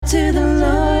to the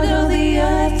Lord, oh the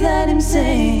earth, let him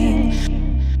sing.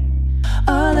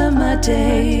 All of my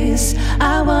days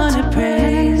I wanna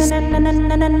praise.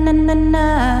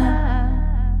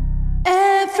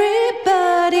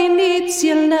 Everybody needs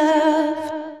your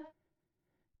love.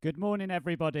 Good morning,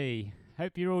 everybody.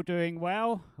 Hope you're all doing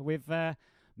well. We've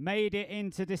made it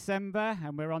into December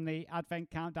and we're on the Advent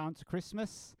countdown to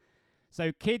Christmas.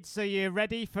 So kids, are you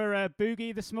ready for a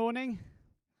boogie this morning?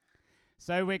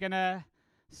 So we're going to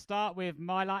start with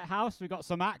My Lighthouse. We've got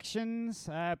some actions,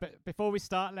 but before we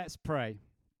start, let's pray.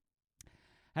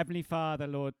 Heavenly Father,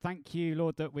 Lord, thank you,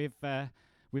 Lord, that we've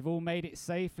all made it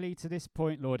safely to this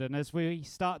point, Lord. And as we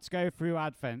start to go through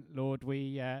Advent, Lord,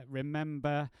 we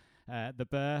remember the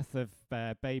birth of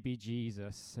baby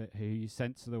Jesus, who you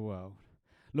sent to the world.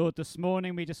 Lord, this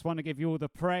morning we just want to give you all the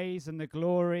praise and the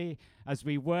glory as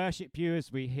we worship you,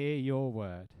 as we hear your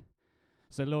word.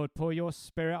 So, Lord, pour your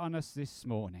spirit on us this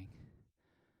morning.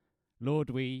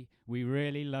 Lord, we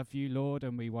really love you, Lord,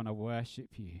 and we want to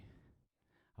worship you.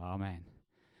 Amen.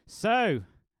 So,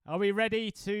 are we ready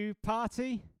to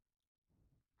party?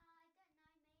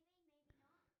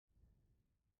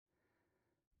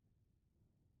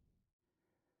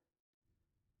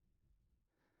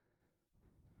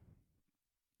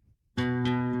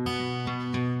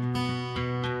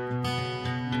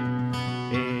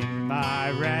 In my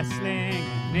wrestling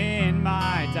and in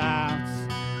my doubts,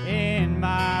 in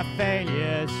my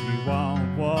failures, you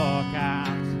won't walk out.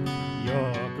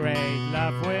 Your great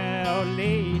love will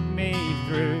lead me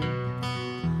through.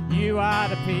 You are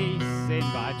the peace in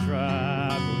my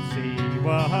troubled sea.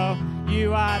 Whoa,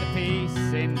 you are the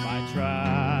peace in my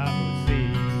troubled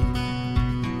sea.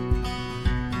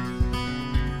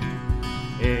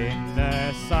 In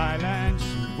the silence,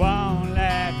 you won't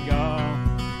let go.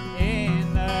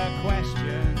 In the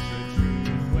questions, the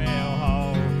truth will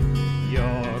hold.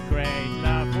 Your great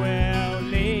love will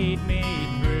lead me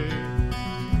through.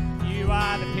 You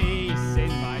are the peace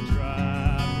in my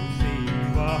troubled sea.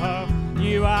 Whoa,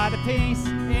 you are the peace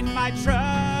in my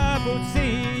troubled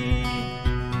sea.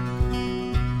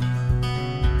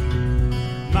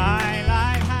 My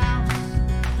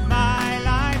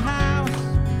lighthouse,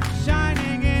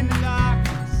 shining in the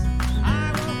darkness,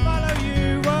 I will follow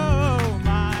you. Oh,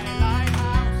 my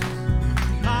lighthouse,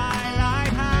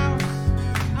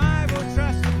 I will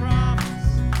trust the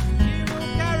promise. You will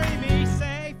carry me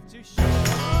safe to shore,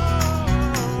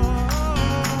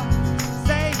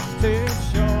 safe to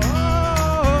shore.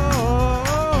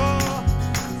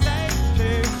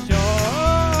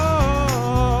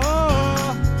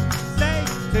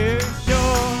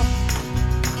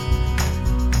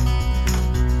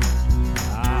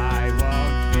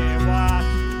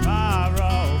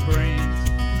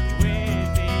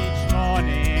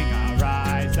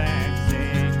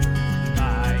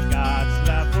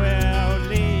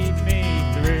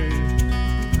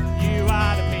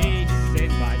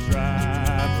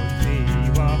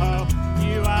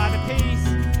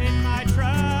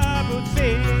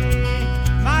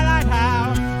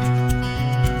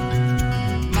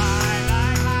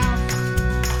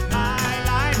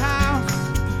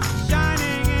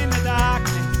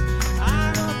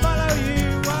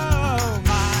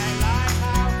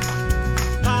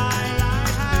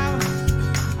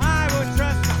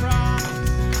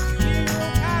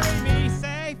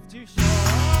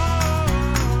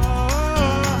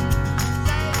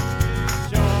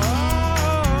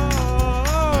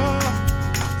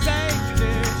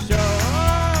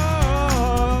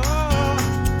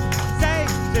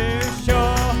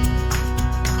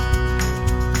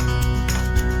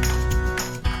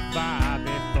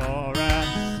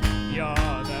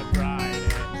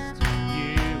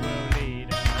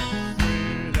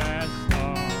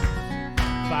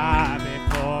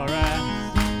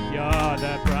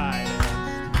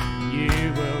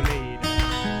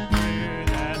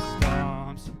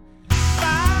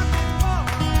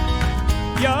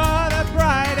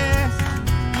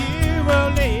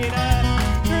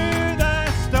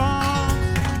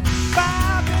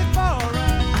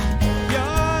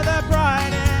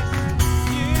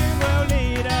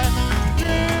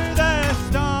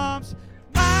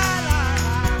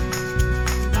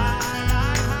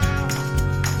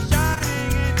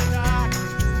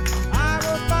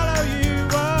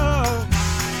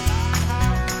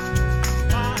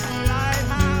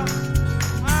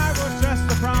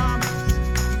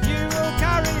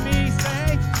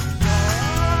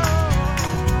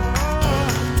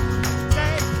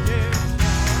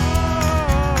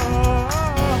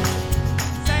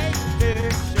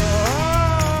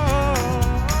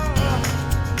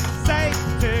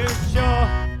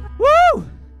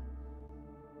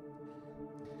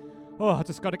 I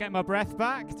just got to get my breath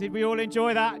back. Did we all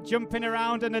enjoy that jumping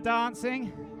around and the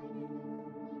dancing?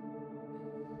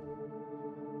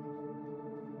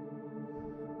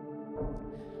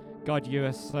 God, you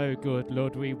are so good,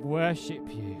 Lord. We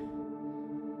worship you.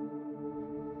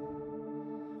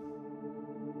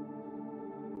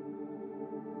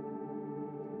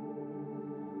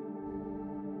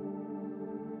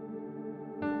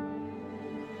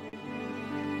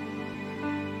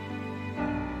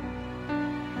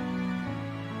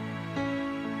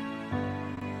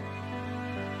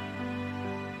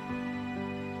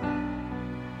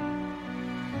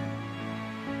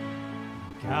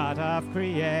 God of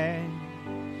creation,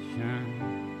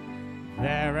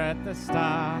 there at the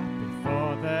start,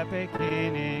 before the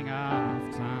beginning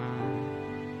of time.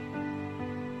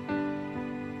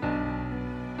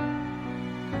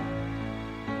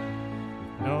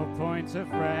 No point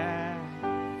of reference,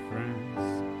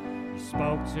 you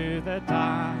spoke to the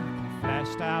dark, you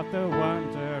fleshed out the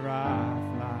wonder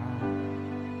of life.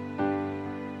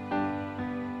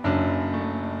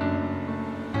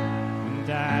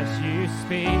 As you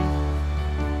speak,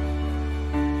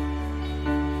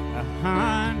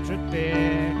 100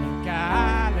 billion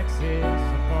galaxies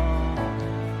are born.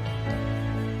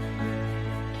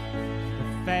 The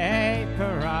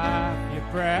vapor of your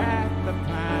breath, the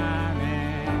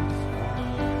planets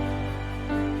form.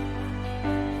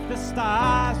 The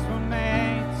stars were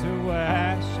made to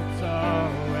worship, so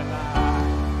will I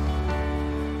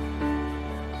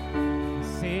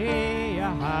see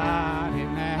your heart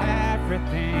in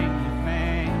everything you've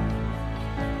made.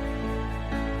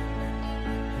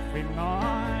 Every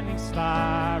morning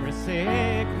star, a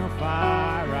signal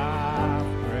fire of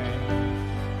grace.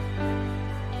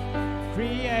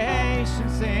 Creation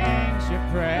sings your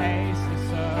praises,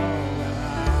 so will I.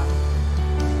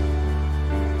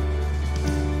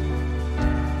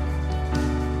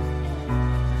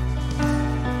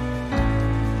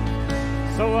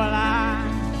 So will I.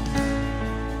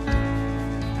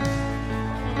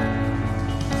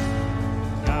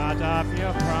 Of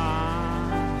your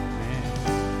promise,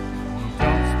 you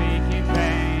don't speak in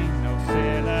vain, no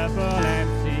syllable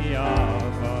empty your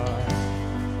voice.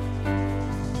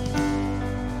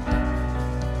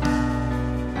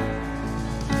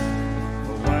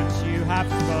 For once you have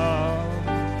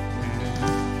spoken,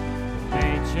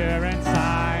 nature and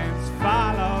science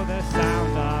follow the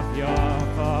sound of your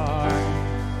voice.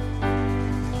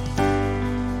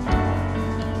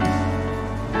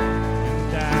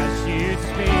 And as you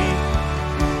speak,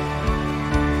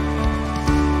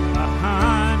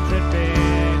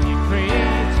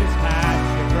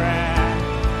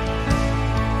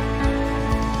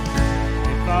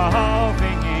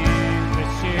 evolving in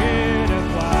pursuit of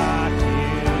what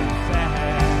you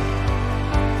said.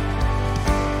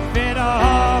 If it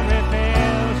all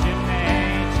reveals your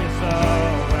nature, so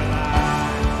will I.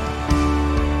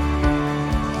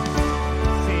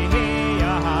 See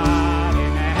your heart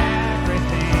in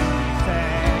everything you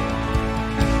say.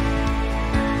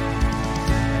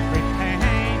 Every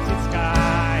painted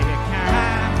sky, a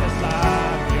canvas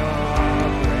of your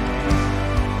grace.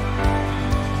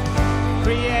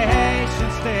 Creation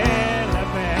still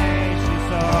obeys you,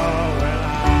 so will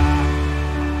I.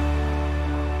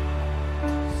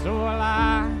 So will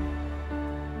I.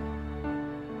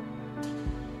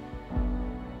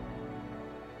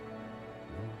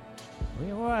 We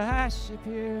worship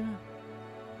you.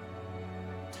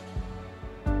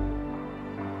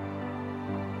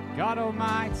 God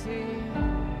Almighty,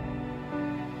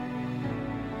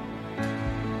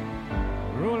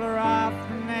 ruler of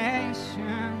the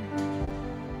nation.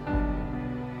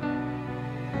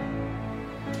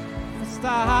 The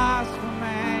stars were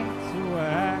made to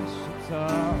worship, so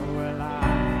will I.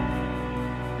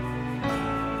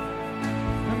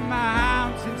 The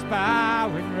mountains bow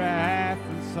in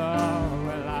reverence, so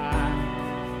will I.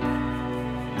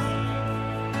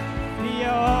 The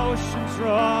oceans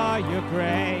roar your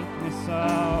greatness, so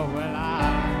will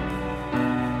I.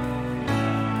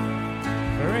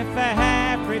 For if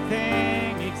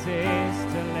everything exists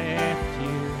to lift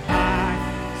you high,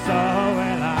 so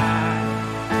will I.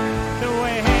 The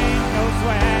wind knows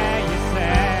where you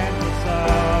send me, so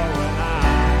will I.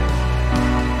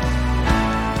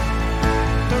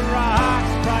 The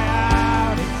rocks cry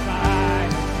out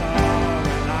inside, so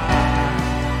will I.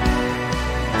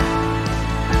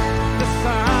 The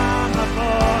sum of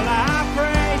all our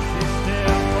praise is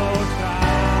still most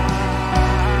high.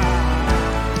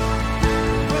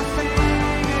 We'll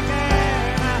sing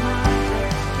again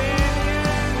 100 billion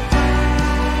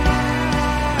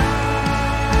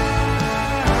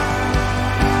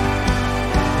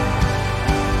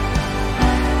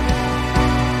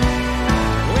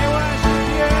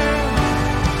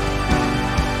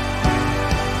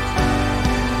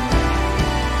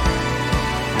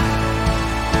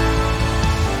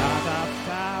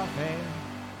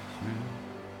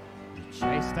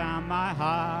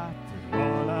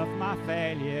my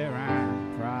failure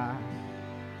and pride.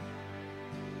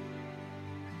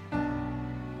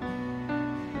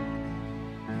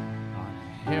 On a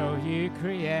hill you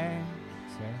created,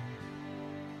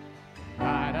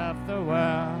 light of the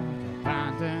world,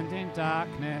 abandoned in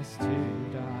darkness to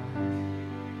die.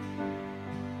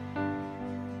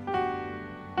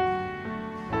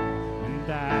 And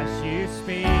as you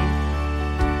speak,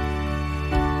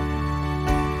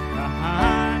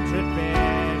 100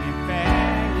 billion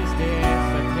failures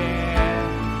disappear.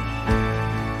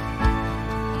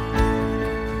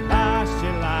 Lost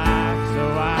your life so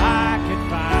I could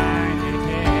find you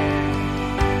here.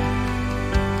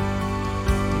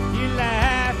 You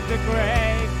left the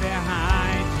grave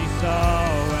behind you, so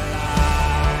will I.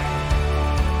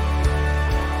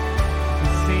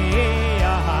 See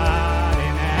your heart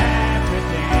in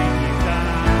everything you've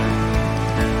done.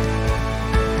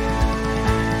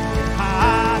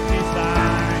 Heart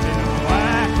designed in a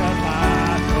work of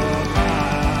art for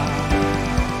God.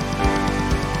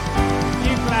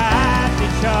 You gladly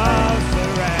chose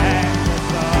surrender,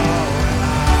 so will I.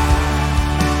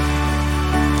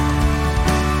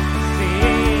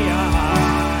 See your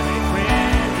heart in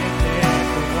really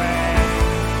different ways.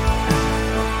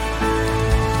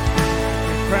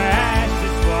 The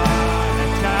precious one, a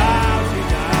child you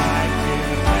died to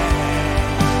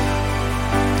save.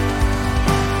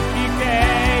 You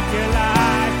gave your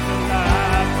life to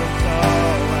love, and so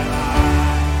will I.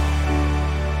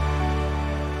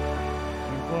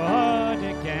 You would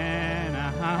again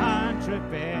 100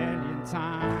 billion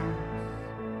times.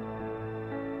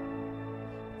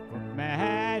 What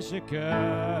measure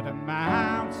could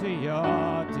amount to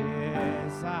your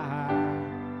desire?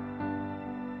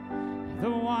 The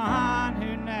one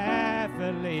who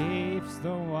never leaves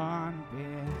the one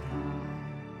behind.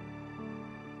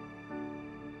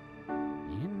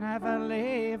 You never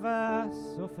leave us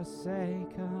or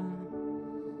forsake us.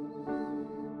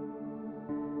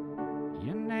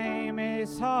 Your name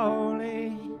is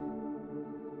holy,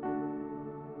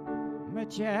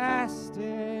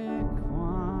 majestic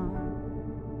one.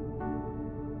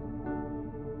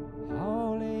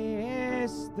 Holy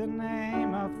is the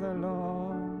name of the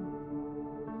Lord.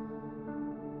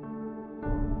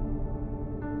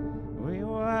 We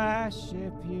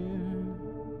worship you.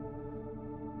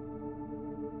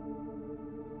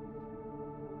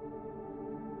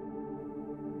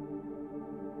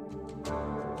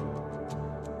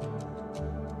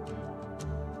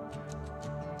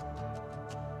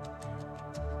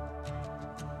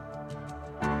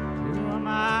 Who am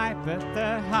I but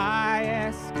the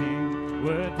highest king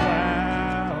would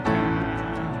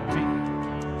welcome me?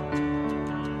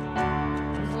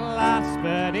 Was lost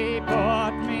but he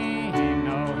bought me.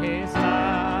 Know his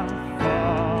love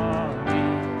for me.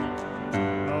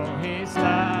 Know his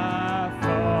love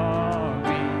for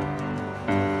me.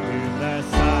 Who the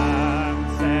sun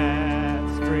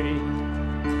sets free,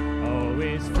 oh,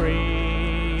 is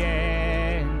free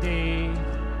indeed.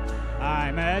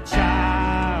 I'm a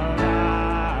child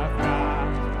of God,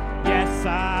 yes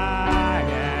I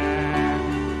am.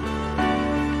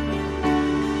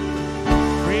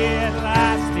 Free at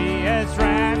last he has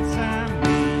ransomed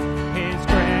me, his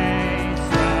grace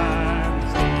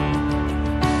runs deep.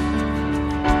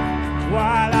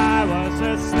 While I was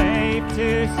a slave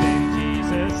to sin,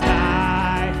 Jesus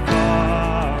died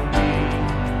for me.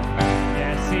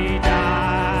 Yes, he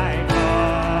died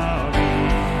for me.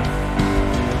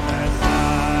 The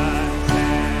sun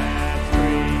sets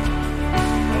free,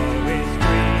 oh, is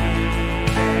free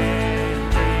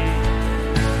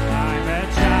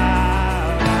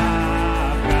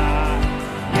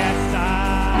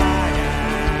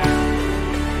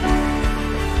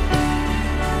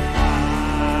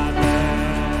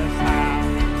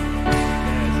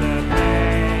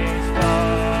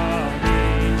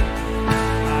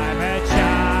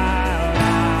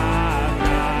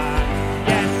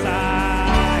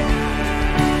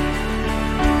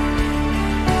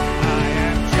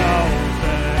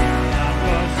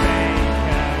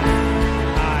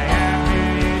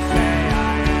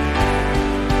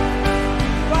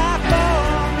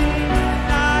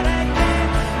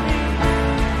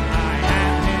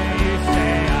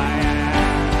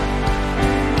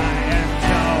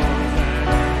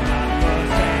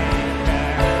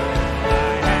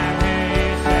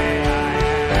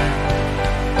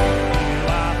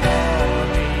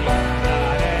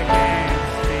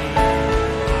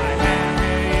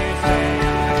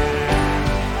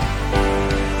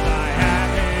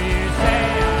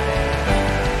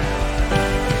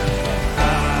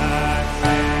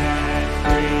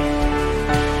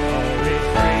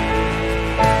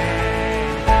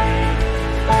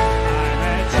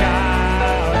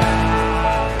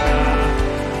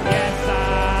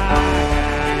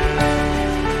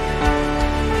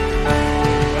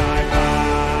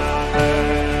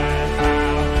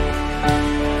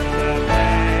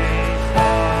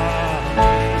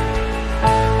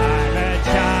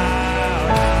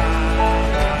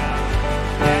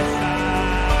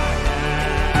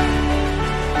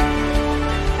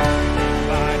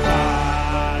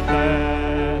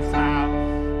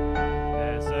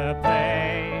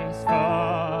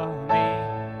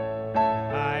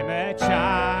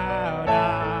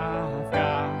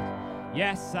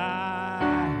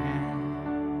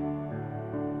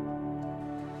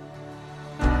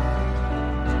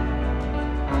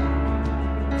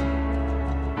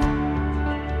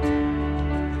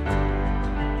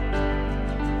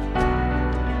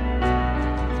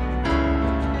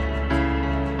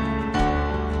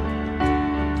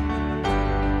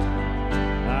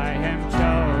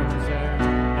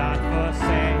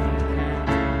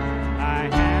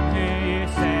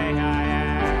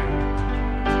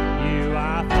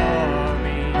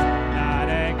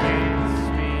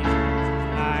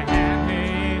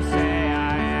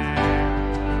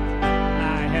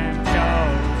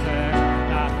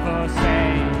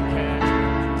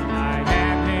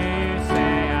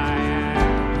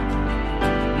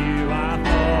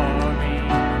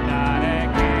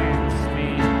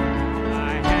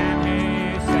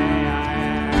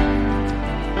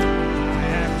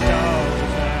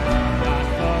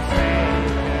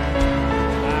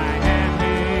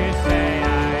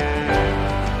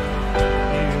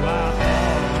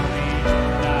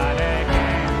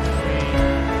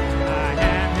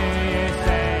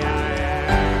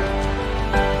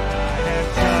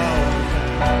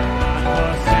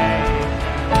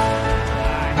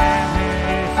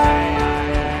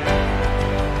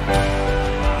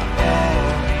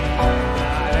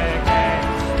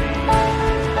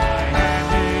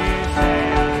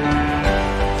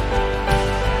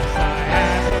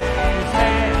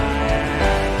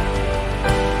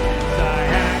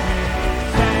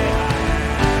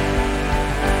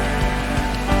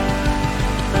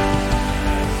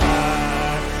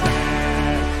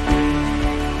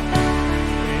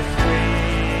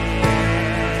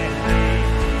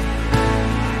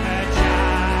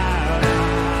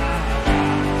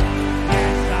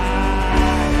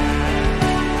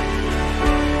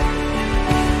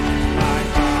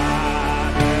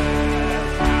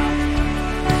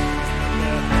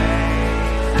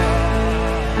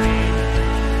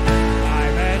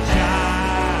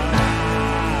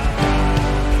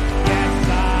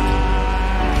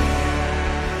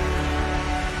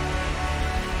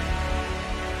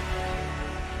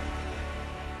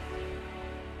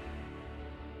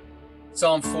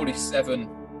Psalm 47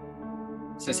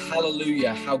 says,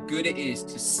 hallelujah, how good it is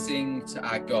to sing to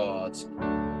our God.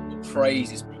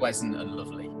 Praise is pleasant and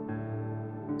lovely.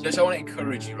 Church, I want to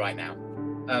encourage you right now.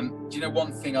 Do you know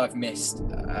one thing I've missed,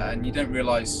 and you don't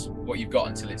realize what you've got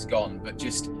until it's gone, but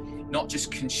not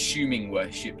just consuming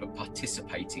worship, but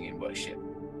participating in worship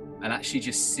and actually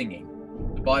just singing.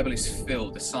 The Bible is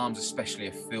filled, the Psalms especially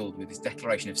are filled with this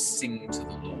declaration of sing to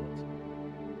the Lord.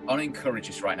 I want to encourage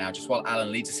us right now, just while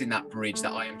Alan leads us in that bridge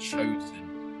that I am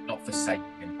chosen, not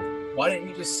forsaken. Why don't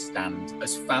you just stand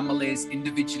as families,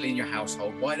 individually in your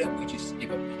household? Why don't we just give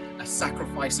a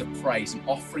sacrifice of praise, an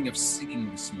offering of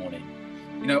singing this morning?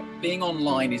 You know, being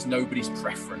online is nobody's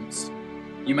preference.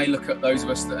 You may look at those of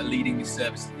us that are leading this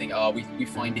service and think, we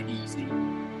find it easy.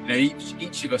 You know,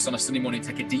 each of us on a Sunday morning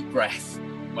take a deep breath.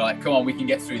 We're like, come on, we can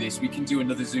get through this. We can do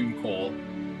another Zoom call.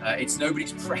 It's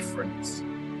nobody's preference,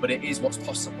 but it is what's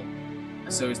possible.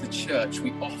 And so as the church,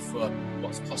 we offer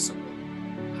what's possible.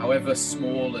 However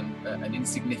small and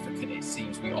insignificant it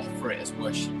seems, we offer it as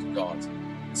worship to God.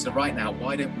 And so right now,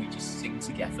 why don't we just sing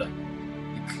together,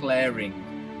 declaring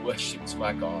worship to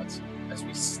our God as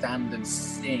we stand and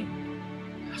sing.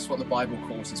 That's what the Bible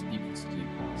calls his people to do,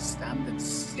 stand and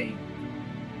sing.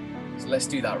 So let's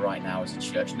do that right now as a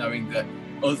church, knowing that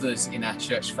others in our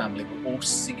church family, we're all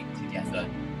singing together,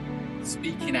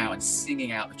 speaking out and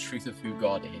singing out the truth of who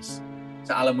God is.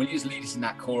 So Alan, will you just lead us in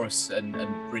that chorus and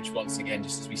bridge once again,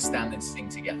 just as we stand and sing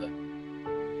together?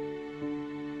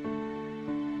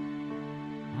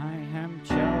 I am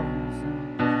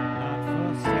chosen, not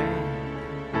forsaken.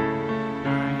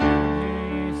 I am who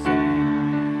you say I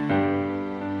am.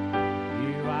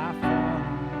 You are for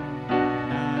me,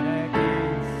 not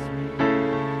against me.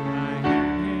 I am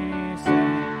who you say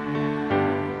I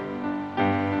am.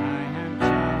 I am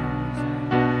chosen,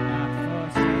 not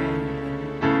forsaken.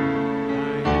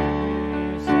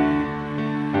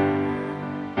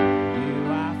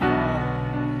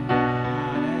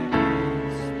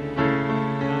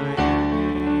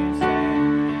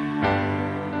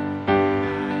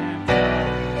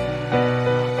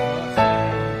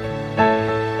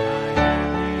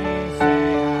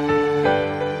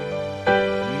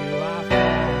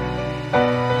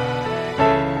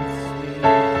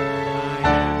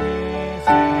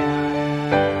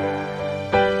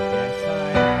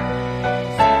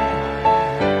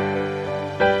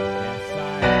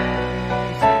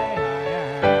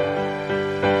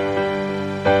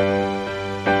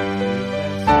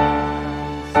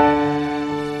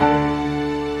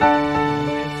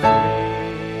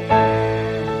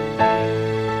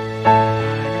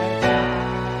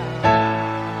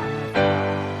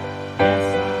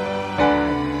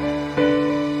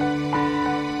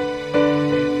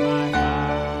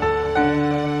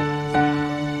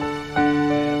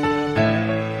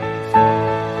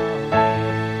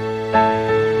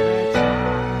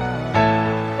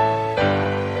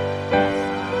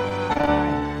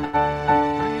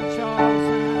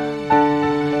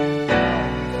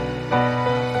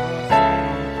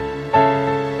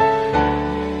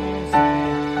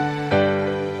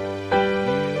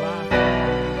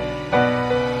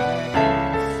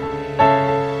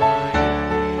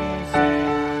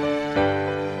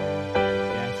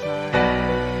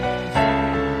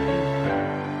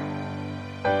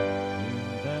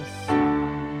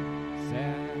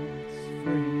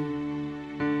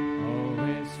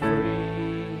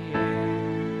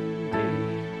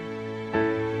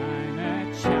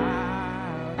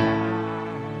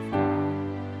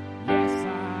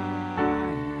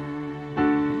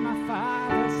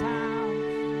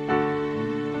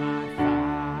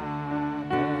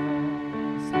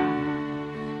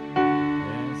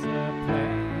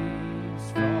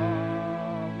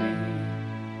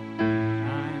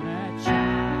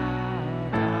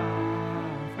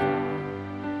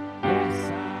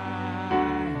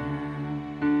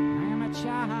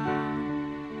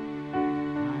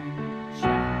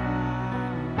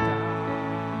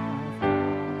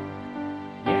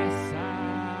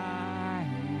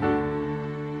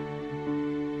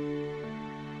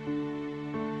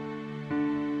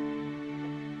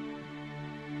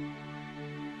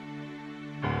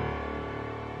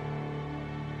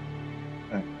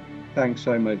 Thanks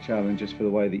so much, Alan, just for the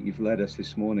way that you've led us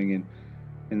this morning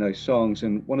in those songs.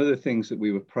 And one of the things that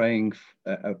we were praying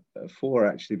for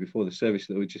actually before the service,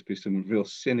 that would just be some real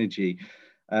synergy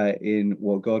in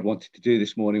what God wanted to do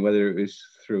this morning, whether it was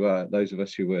through those of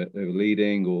us who were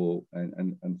leading, or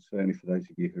and certainly for those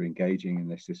of you who are engaging in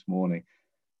this morning.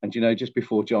 And you know, just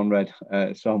before John read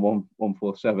Psalm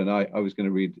 147, I was going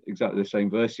to read exactly the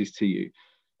same verses to you.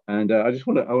 And I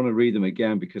want to read them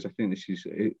again because I think this is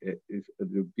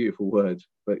beautiful words.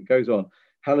 But it goes on.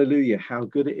 Hallelujah! How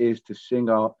good it is to sing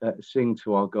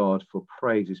to our God, for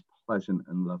praise is pleasant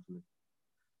and lovely.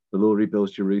 The Lord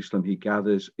rebuilds Jerusalem. He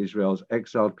gathers Israel's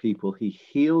exiled people. He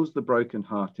heals the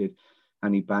brokenhearted,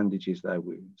 and he bandages their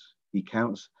wounds. He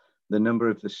counts the number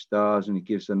of the stars, and he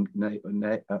gives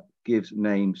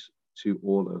names to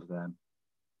all of them.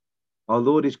 Our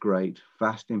Lord is great,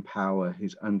 vast in power.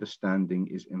 His understanding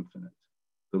is infinite.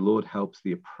 The Lord helps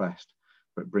the oppressed,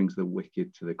 but brings the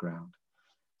wicked to the ground.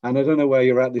 And I don't know where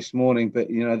you're at this morning, but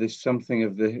there's something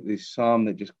of this psalm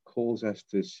that just calls us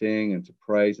to sing and to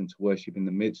praise and to worship in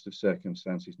the midst of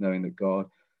circumstances, knowing that God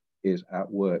is at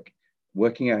work,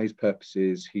 working out his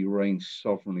purposes. He reigns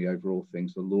sovereignly over all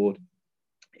things. The Lord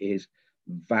is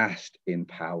vast in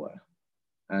power.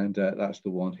 And that's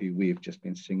the one who we've just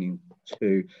been singing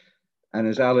to. And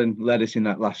as Alan led us in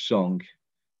that last song,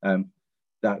 who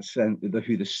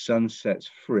the Son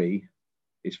sets free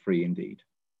is free indeed.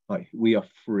 Like, we are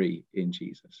free in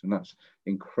Jesus, and that's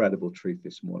incredible truth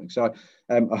this morning. So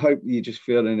I hope you're just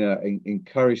feeling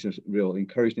encouraged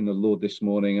in the Lord this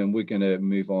morning, and we're going to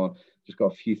move on. Just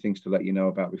got a few things to let you know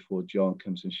about before John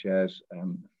comes and shares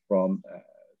from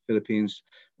Philippians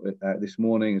this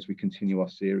morning as we continue our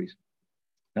series.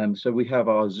 So we have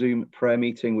our Zoom prayer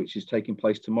meeting, which is taking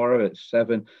place tomorrow at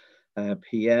 7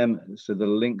 p.m. So the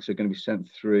links are going to be sent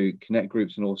through Connect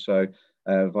Groups and also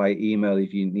via email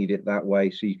if you need it that way.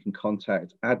 So you can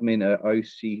contact admin at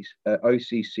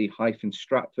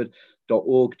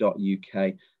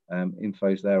occ-stratford.org.uk.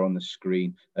 Info's there on the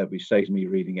screen, which saves me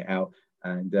reading it out.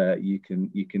 And you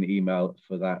can email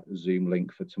for that Zoom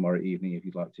link for tomorrow evening if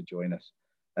you'd like to join us.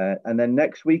 And then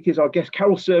next week is our guest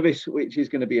carol service, which is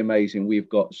going to be amazing. We've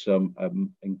got some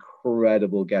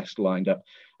incredible guests lined up.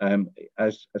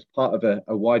 As part of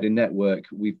a wider network,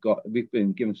 we've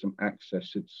been given some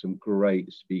access to some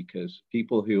great speakers,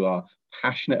 people who are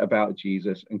passionate about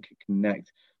Jesus and can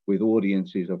connect with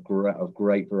audiences of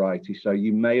great variety. So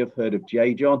you may have heard of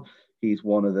J. John. He's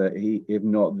one of if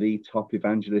not the top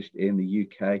evangelist in the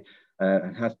UK,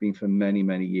 and has been for many,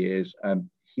 many years.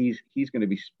 He's going to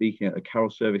be speaking at a carol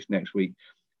service next week.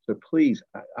 So please,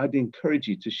 I'd encourage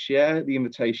you to share the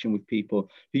invitation with people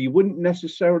who you wouldn't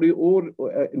necessarily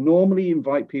normally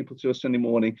invite people to a Sunday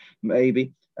morning,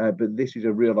 maybe, but this is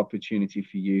a real opportunity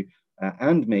for you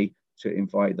and me to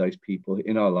invite those people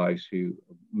in our lives who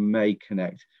may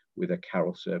connect with a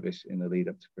carol service in the lead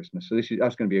up to Christmas. So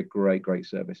that's going to be a great, great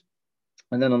service.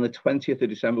 And then on the 20th of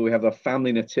December, we have our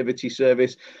family nativity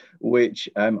service, which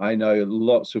I know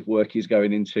lots of work is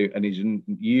going into and is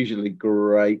usually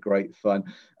great, great fun.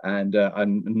 And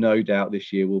no doubt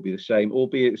this year will be the same,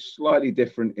 albeit slightly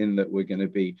different in that we're going to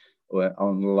be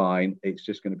online. It's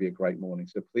just going to be a great morning.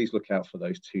 So please look out for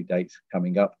those 2 dates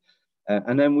coming up.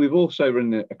 And then we've also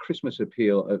run a Christmas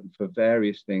appeal for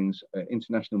various things,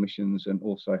 international missions and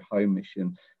also home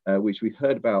mission, which we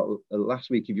heard about last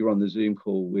week if you're on the Zoom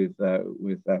call with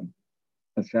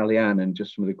Sally Ann, and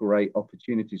just some of the great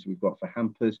opportunities we've got for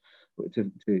hampers,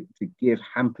 to give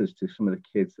hampers to some of the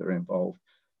kids that are involved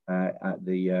at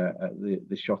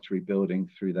the Shottery building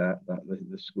through the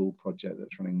school project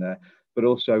that's running there. But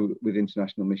also with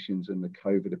international missions and the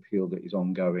COVID appeal that is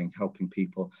ongoing, helping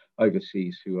people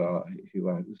overseas who are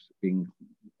being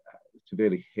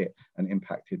severely hit and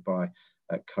impacted by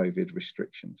COVID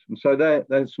restrictions. And so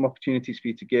there's some opportunities for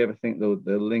you to give. I think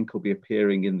the link will be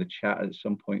appearing in the chat at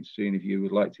some point soon if you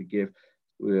would like to give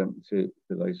to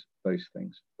those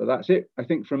things. But that's it, I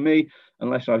think, from me,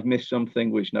 unless I've missed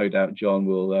something, which no doubt John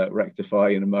will rectify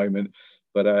in a moment.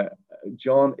 But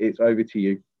John, it's over to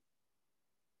you.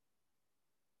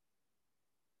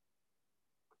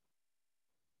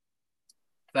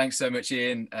 Thanks so much,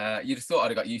 Ian. You'd have thought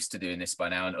I'd have got used to doing this by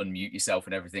now and unmute yourself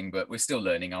and everything, but we're still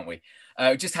learning, aren't we?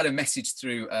 Just had a message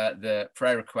through the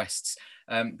prayer requests.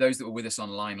 Those that were with us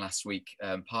online last week,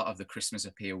 part of the Christmas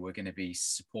appeal, we're going to be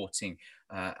supporting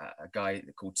a guy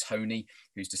called Tony,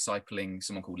 who's discipling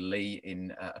someone called Lee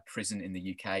in a prison in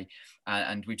the UK.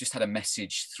 And we've just had a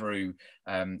message through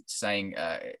saying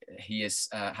he has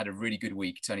had a really good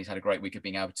week. Tony's had a great week of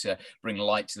being able to bring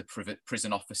light to the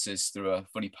prison officers through a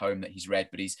funny poem that he's read,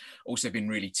 but he's also been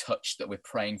really touched that we're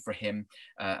praying for him,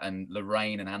 and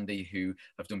Lorraine and Andy, who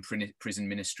have done prison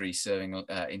ministry serving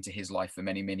into his life for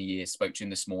many, many years, spoke to to him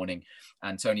this morning.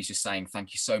 And Tony's just saying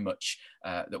thank you so much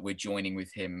that we're joining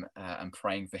with him and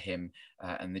praying for him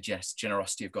and the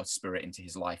generosity of God's Spirit into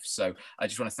his life. So I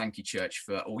just want to thank you, church,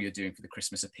 for all you're doing for the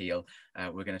Christmas appeal.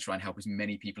 We're going to try and help as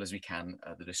many people as we can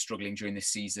that are struggling during this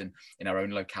season in our own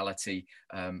locality,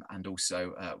 and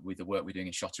also with the work we're doing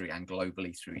in Shottery and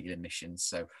globally through Elim Missions.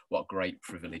 So what a great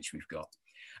privilege we've got.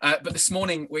 But this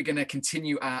morning, we're going to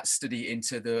continue our study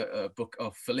into the book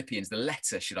of Philippians, the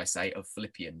letter, should I say, of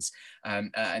Philippians.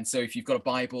 And so if you've got a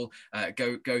Bible,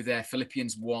 go there,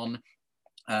 Philippians 1.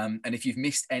 And if you've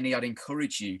missed any, I'd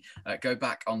encourage you, go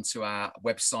back onto our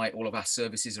website. All of our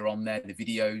services are on there, the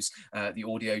videos, the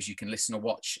audios, you can listen or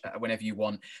watch whenever you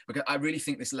want. Because I really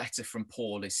think this letter from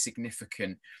Paul is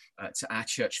significant to our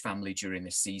church family during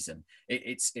this season.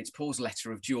 It's Paul's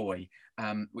letter of joy,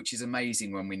 which is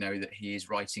amazing when we know that he is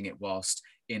writing it whilst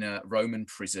in a Roman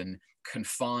prison,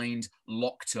 confined,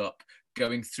 locked up,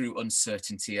 going through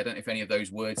uncertainty. I don't know if any of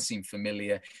those words seem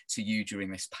familiar to you during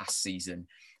this past season.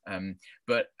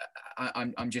 But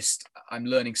I'm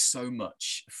learning so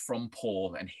much from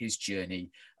Paul and his journey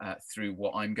through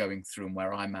what I'm going through and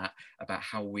where I'm at about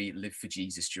how we live for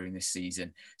Jesus during this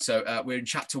season. So we're in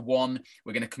chapter 1.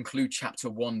 We're going to conclude chapter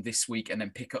 1 this week and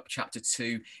then pick up chapter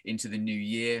 2 into the new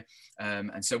year.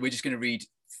 And so we're just going to read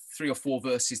 3 or 4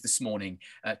 verses this morning,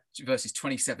 verses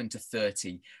 27 to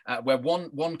 30, where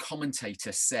one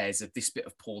commentator says of this bit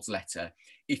of Paul's letter,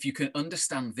 if you can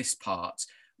understand this part,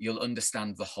 you'll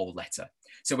understand the whole letter.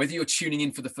 So whether you're tuning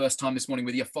in for the first time this morning,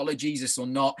 whether you follow Jesus or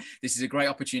not, this is a great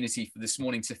opportunity for this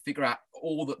morning to figure out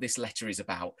all that this letter is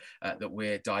about, that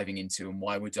we're diving into and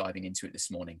why we're diving into it this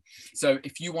morning. So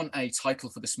if you want a title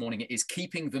for this morning, it is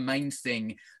Keeping the Main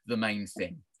Thing, the Main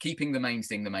Thing. Keeping the Main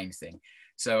Thing, the Main Thing.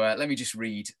 So let me just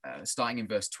read, starting in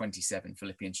verse 27,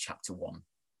 Philippians chapter 1. It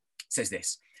says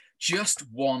this, just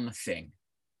one thing.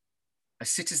 As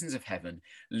citizens of heaven,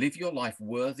 live your life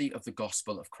worthy of the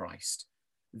gospel of Christ.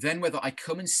 Then whether I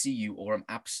come and see you or am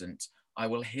absent, I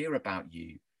will hear about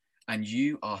you, and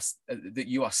that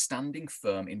you are standing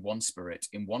firm in one spirit,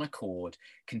 in one accord,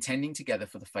 contending together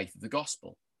for the faith of the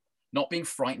gospel, not being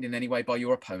frightened in any way by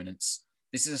your opponents.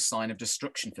 This is a sign of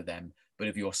destruction for them, but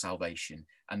of your salvation,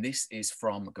 and this is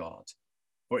from God.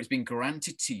 For it's been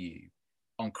granted to you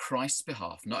on Christ's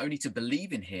behalf, not only to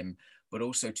believe in him, but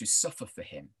also to suffer for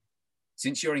him,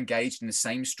 since you're engaged in the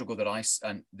same struggle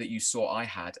that you saw I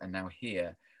had and now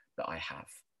hear that I have.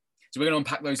 So we're going to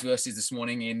unpack those verses this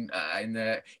morning in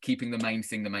the keeping the main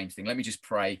thing, the main thing. Let me just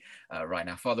pray right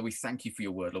now. Father, we thank you for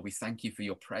your word, Lord. We thank you for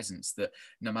your presence, that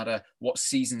no matter what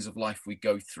seasons of life we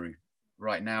go through,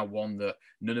 right now, one that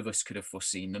none of us could have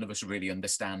foreseen, none of us really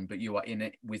understand, but you are in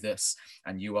it with us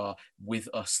and you are with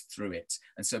us through it.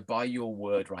 And so by your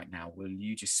word right now, will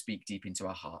you just speak deep into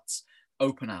our hearts,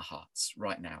 open our hearts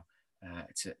right now,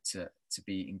 to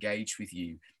be engaged with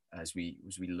you as we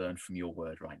learn from your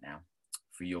word right now,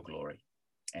 for your glory.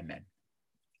 Amen.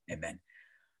 Amen.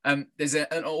 There's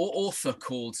an author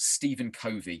called Stephen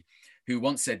Covey who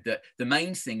once said that the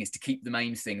main thing is to keep the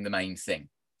main thing the main thing.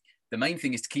 The main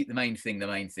thing is to keep the main thing the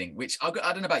main thing, which I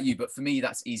don't know about you, but for me,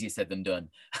 that's easier said than done.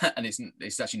 And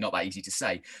it's actually not that easy to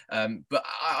say. But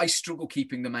I struggle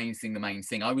keeping the main thing the main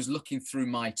thing. I was looking through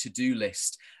my to-do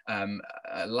list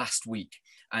last week,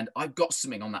 and I've got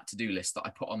something on that to-do list that I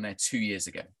put on there 2 years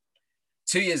ago.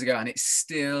 2 years ago, and it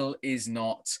still is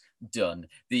not done.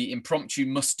 The impromptu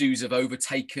must-dos have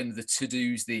overtaken the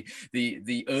to-dos,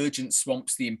 the urgent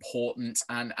swamps the important,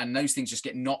 and those things just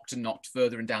get knocked and knocked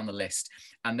further and down the list,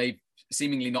 and they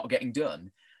seemingly not getting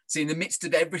done. So in the midst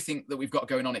of everything that we've got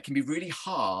going on, it can be really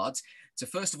hard to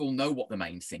first of all know what the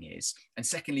main thing is, and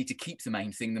secondly to keep the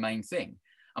main thing the main thing.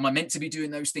 Am I meant to be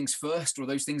doing those things first, or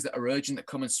those things that are urgent that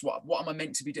come and swap? What am I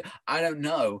meant to be doing? I don't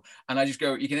know. And I just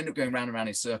go, you can end up going round and round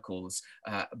in circles.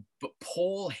 But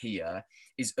Paul here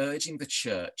is urging the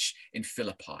church in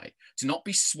Philippi to not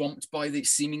be swamped by the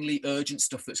seemingly urgent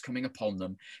stuff that's coming upon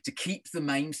them, to keep the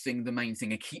main thing,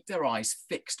 and keep their eyes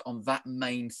fixed on that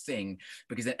main thing,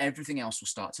 because then everything else will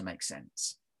start to make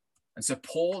sense. And so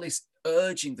Paul is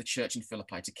urging the church in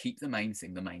Philippi to keep the main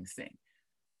thing, the main thing.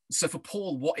 So for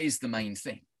Paul, what is the main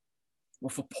thing? Well,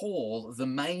 for Paul, the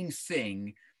main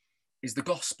thing is the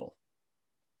gospel.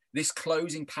 This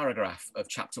closing paragraph of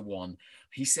chapter 1,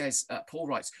 he says, Paul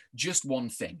writes, just one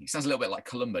thing. He sounds a little bit like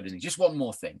Columbo, doesn't he? Just one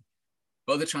more thing.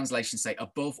 But other translations say,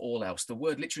 above all else. The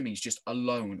word literally means just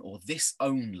alone, or this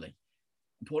only.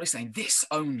 And Paul is saying, this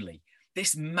only,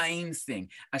 this main thing.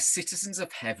 As citizens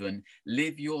of heaven,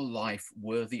 live your life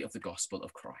worthy of the gospel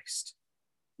of Christ.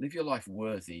 Live your life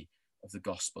worthy of the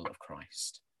gospel of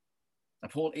Christ. Now,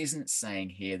 Paul isn't saying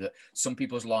here that some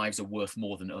people's lives are worth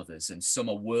more than others and some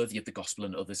are worthy of the gospel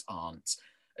and others aren't,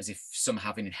 as if some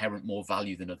have an inherent more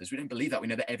value than others. We don't believe that. We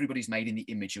know that everybody's made in the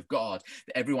image of God,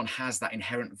 that everyone has that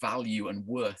inherent value and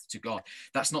worth to God.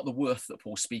 That's not the worth that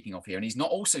Paul's speaking of here. And he's not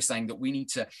also saying that we need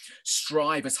to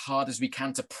strive as hard as we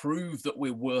can to prove that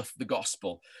we're worth the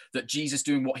gospel, that Jesus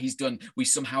doing what he's done, we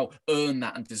somehow earn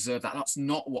that and deserve that. That's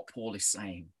not what Paul is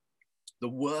saying. The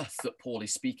worth that Paul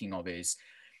is speaking of is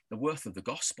the worth of the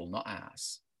gospel, not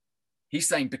ours. He's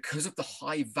saying because of the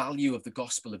high value of the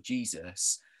gospel of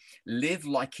Jesus, live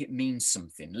like it means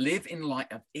something. Live in light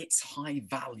of its high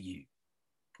value.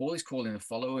 Paul is calling the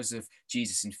followers of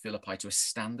Jesus in Philippi to a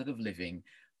standard of living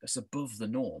that's above the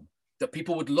norm, that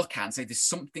people would look at and say, there's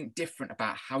something different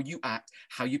about how you act,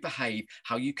 how you behave,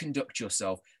 how you conduct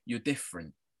yourself. You're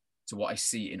different to what I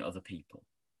see in other people.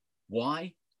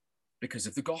 Why? Because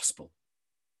of the gospel.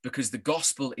 Because the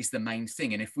gospel is the main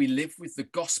thing. And if we live with the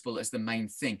gospel as the main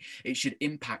thing, it should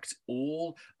impact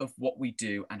all of what we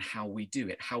do and how we do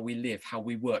it, how we live, how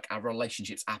we work, our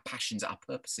relationships, our passions, our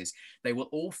purposes. They will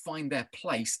all find their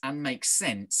place and make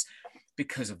sense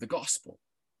because of the gospel.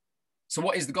 So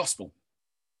what is the gospel?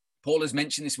 Paul has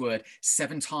mentioned this word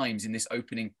 7 times in this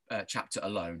opening chapter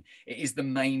alone. It is the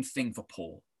main thing for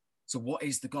Paul. So what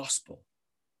is the gospel?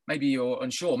 Maybe you're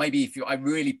unsure. Maybe if I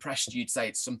really pressed you, you'd say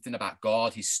it's something about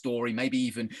God, his story, maybe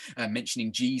even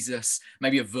mentioning Jesus.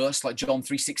 Maybe a verse like John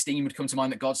 3:16 would come to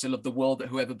mind, that God so loved the world that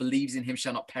whoever believes in him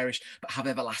shall not perish, but have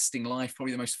everlasting life.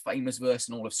 Probably the most famous verse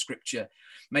in all of Scripture.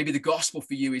 Maybe the gospel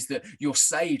for you is that you're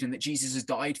saved and that Jesus has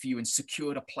died for you and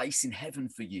secured a place in heaven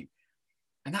for you.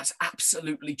 And that's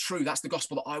absolutely true. That's the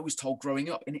gospel that I was told growing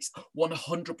up, and it's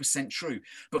 100% true.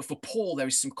 But for Paul, there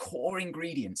is some core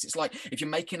ingredients. It's like if you're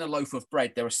making a loaf of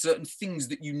bread, there are certain things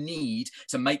that you need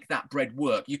to make that bread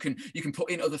work. You can put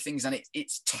in other things, and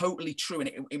it's totally true, and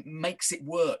it makes it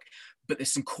work. But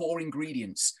there's some core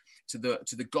ingredients to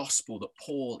the gospel that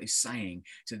Paul is saying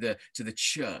to the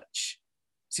church.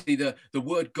 See, the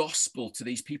word gospel to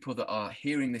these people that are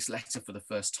hearing this letter for the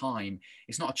first time,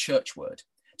 it's not a church word.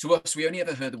 To us, we only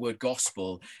ever heard the word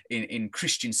gospel in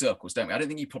Christian circles, don't we? I don't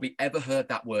think you probably ever heard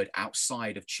that word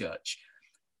outside of church.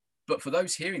 But for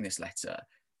those hearing this letter,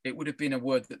 it would have been a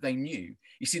word that they knew.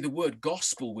 You see, the word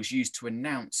gospel was used to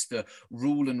announce the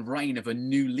rule and reign of a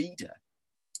new leader.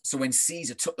 So when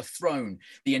Caesar took the throne,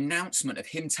 the announcement of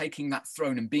him taking that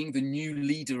throne and being the new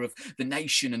leader of the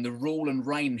nation and the rule and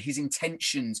reign, his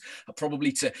intentions are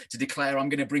probably to declare, I'm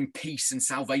going to bring peace and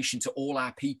salvation to all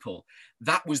our people.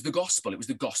 That was the gospel. It was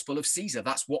the gospel of Caesar.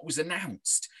 That's what was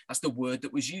announced. That's the word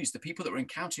that was used. The people that were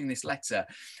encountering this letter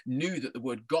knew that the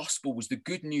word gospel was the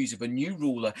good news of a new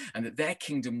ruler and that their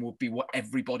kingdom would be what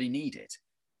everybody needed.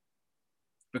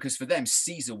 Because for them,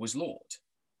 Caesar was Lord.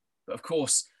 But of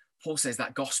course, Paul says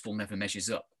that gospel never measures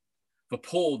up. For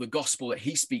Paul, the gospel that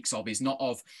he speaks of is not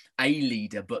of a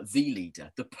leader, but the leader,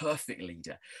 the perfect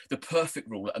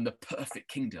ruler, and the perfect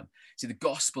kingdom. See, the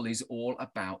gospel is all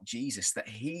about Jesus, that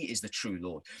he is the true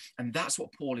Lord. And that's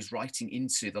what Paul is writing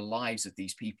into the lives of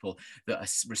these people that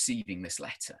are receiving this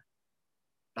letter.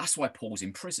 That's why Paul's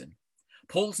in prison.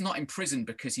 Paul's not in prison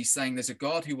because he's saying there's a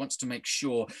God who wants to make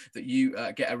sure that you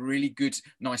get a really good,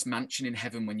 nice mansion in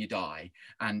heaven when you die.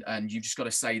 And you've just got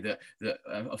to say that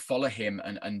follow him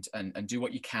and do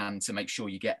what you can to make sure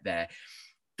you get there.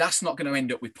 That's not going to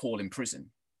end up with Paul in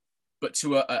prison. But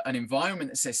to an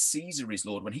environment that says Caesar is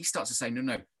Lord, when he starts to say,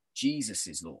 no, Jesus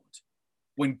is Lord.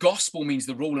 When gospel means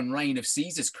the rule and reign of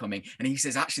Caesar's coming, and he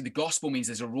says, actually, the gospel means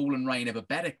there's a rule and reign of a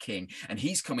better king, and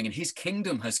he's coming and his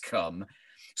kingdom has come.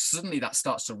 Suddenly that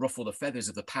starts to ruffle the feathers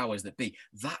of the powers that be.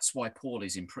 That's why Paul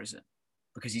is in prison,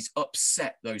 because he's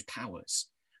upset those powers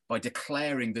by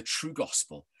declaring the true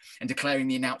gospel and declaring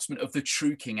the announcement of the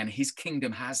true king, and his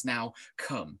kingdom has now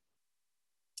come.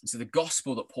 And so the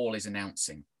gospel that Paul is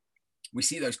announcing, we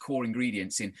see those core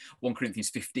ingredients in 1 Corinthians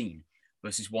 15,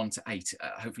 verses 1 to 8.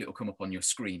 Hopefully it'll come up on your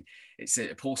screen.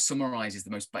 Paul summarizes the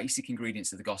most basic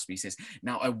ingredients of the gospel. He says,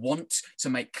 now I want to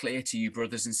make clear to you,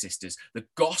 brothers and sisters, the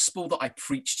gospel that I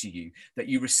preached to you, that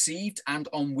you received and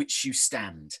on which you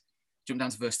stand. Jump down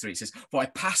to verse 3. It says, for I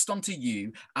passed on to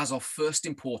you as of first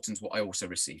importance what I also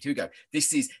received. Here we go.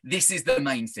 This is the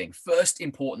main thing. First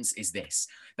importance is this,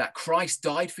 that Christ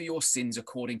died for your sins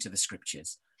according to the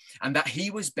scriptures, and that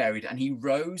he was buried and he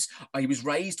was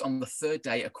raised on the third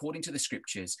day according to the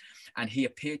scriptures, and he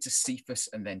appeared to Cephas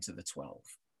and then to the 12.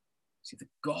 See, the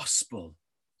gospel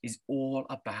is all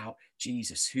about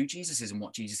Jesus, who Jesus is and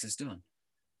what Jesus has done.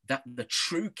 That the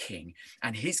true king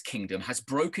and his kingdom has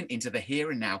broken into the here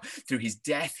and now through his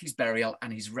death, his burial,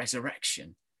 and his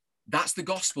resurrection. That's the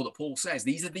gospel that Paul says.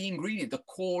 These are the ingredients, the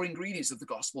core ingredients of the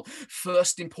gospel.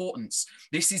 First importance.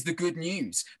 This is the good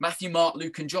news. Matthew, Mark,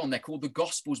 Luke, and John, they're called the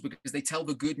gospels because they tell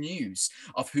the good news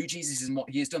of who Jesus is and what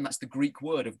he has done. That's the Greek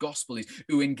word of gospel, is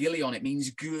euangelion. It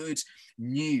means good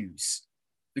news.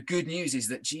 The good news is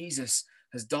that Jesus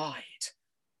has died.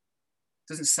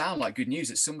 Doesn't sound like good news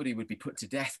that somebody would be put to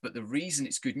death, but the reason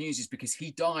it's good news is because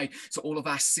he died, so all of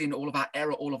our sin, all of our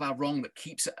error, all of our wrong that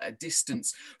keeps at a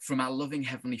distance from our loving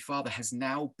Heavenly Father has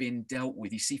now been dealt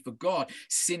with. You see, for God,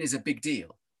 sin is a big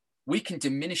deal. We can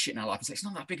diminish it in our life and say, it's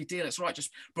not that big a deal, it's right,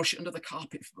 just brush it under the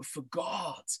carpet. For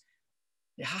God,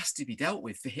 it has to be dealt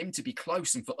with, for him to be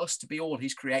close and for us to be all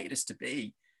he's created us to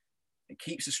be. It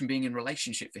keeps us from being in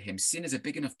relationship for him. Sin is a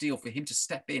big enough deal for him to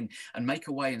step in and make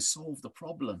a way and solve the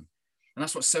problem. And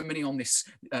that's what so many on this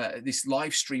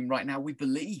live stream right now, we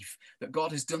believe that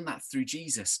God has done that through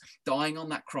Jesus, dying on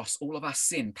that cross. All of our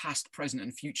sin, past, present,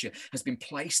 and future, has been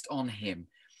placed on him.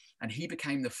 And he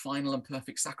became the final and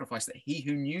perfect sacrifice, that he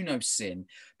who knew no sin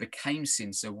became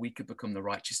sin so we could become the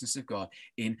righteousness of God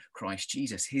in Christ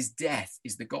Jesus. His death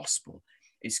is the gospel.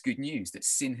 It's good news that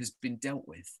sin has been dealt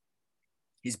with.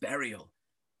 His burial,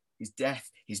 his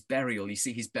death, his burial. You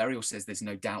see, his burial says there's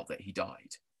no doubt that he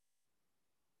died.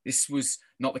 This was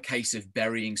not the case of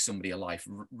burying somebody alive.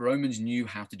 Romans knew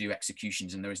how to do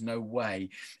executions, and there is no way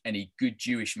any good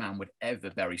Jewish man would ever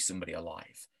bury somebody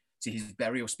alive. See, his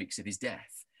burial speaks of his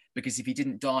death, because if he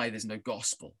didn't die, there's no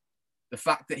gospel. The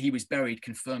fact that he was buried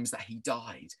confirms that he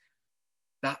died.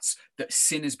 That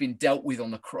sin has been dealt with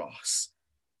on the cross,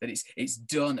 that it's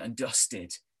done and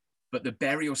dusted. But the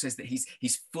burial says that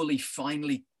he's fully,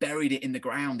 finally buried it in the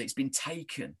ground. It's been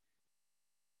taken.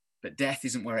 But death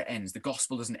isn't where it ends. The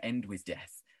gospel doesn't end with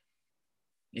death.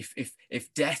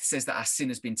 If death says that our sin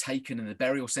has been taken and the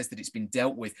burial says that it's been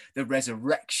dealt with, the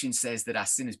resurrection says that our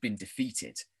sin has been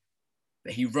defeated,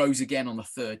 that he rose again on the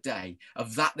third day.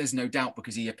 Of that, there's no doubt,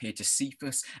 because he appeared to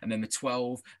Cephas and then the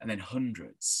 12 and then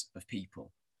hundreds of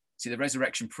people. See, the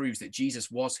resurrection proves that Jesus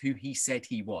was who he said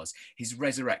he was. His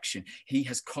resurrection, he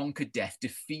has conquered death,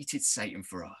 defeated Satan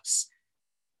for us.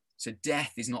 So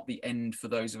death is not the end for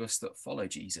those of us that follow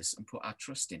Jesus and put our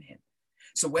trust in him.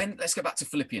 So let's go back to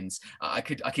Philippians. I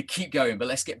could keep going, but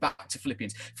let's get back to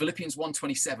Philippians. Philippians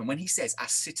 1:27, when he says,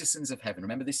 as citizens of heaven,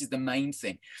 remember this is the main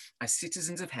thing. As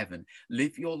citizens of heaven,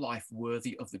 live your life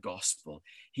worthy of the gospel.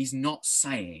 He's not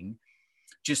saying,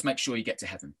 just make sure you get to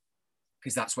heaven,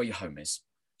 because that's where your home is.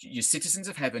 You're citizens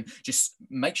of heaven. Just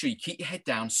make sure you keep your head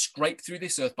down, scrape through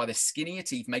this earth by the skin of your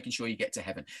teeth, making sure you get to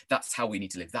heaven. That's how we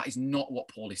need to live. That is not what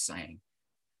Paul is saying.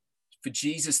 For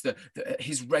Jesus,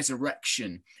 his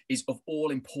resurrection is of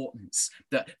all importance.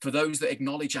 That for those that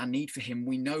acknowledge our need for him,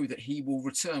 we know that he will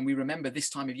return. We remember this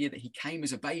time of year that he came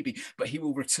as a baby, but he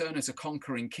will return as a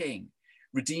conquering king,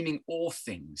 redeeming all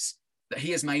things. That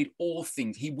he has made all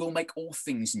things, he will make all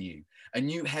things new, a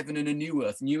new heaven and a new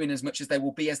earth, new in as much as they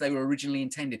will be as they were originally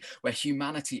intended, where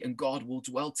humanity and God will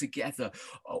dwell together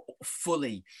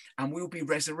fully, and we will be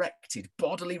resurrected.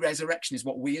 Bodily resurrection is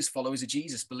what we as followers of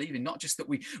Jesus believe in, not just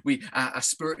that our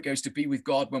spirit goes to be with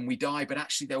God when we die, but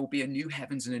actually there will be a new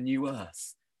heavens and a new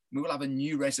earth. We will have a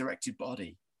new resurrected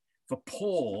body. For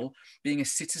Paul, being a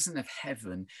citizen of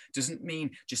heaven doesn't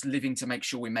mean just living to make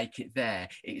sure we make it there.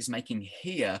 It is making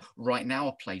here, right now,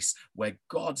 a place where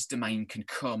God's domain can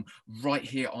come right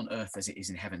here on earth as it is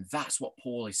in heaven. That's what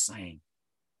Paul is saying.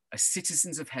 As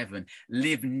citizens of heaven,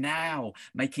 live now,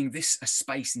 making this a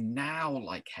space now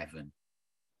like heaven,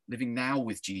 living now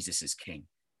with Jesus as King.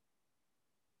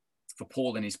 For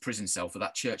Paul in his prison cell, for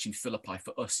that church in Philippi,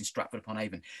 for us in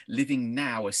Stratford-upon-Avon, living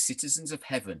now as citizens of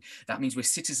heaven. That means we're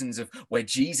citizens of where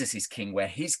Jesus is king, where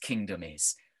his kingdom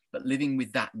is, but living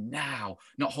with that now,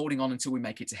 not holding on until we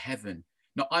make it to heaven.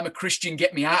 Not, I'm a Christian,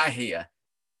 get me out of here,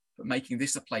 but making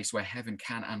this a place where heaven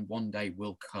can and one day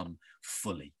will come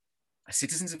fully. As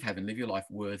citizens of heaven, live your life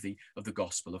worthy of the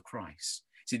gospel of Christ.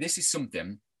 See, this is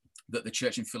something that the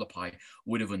church in Philippi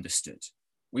would have understood.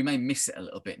 We may miss it a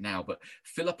little bit now, but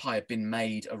Philippi had been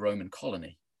made a Roman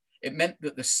colony. It meant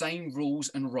that the same rules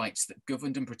and rights that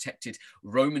governed and protected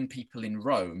Roman people in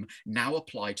Rome now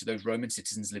applied to those Roman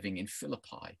citizens living in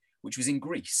Philippi, which was in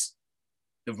Greece.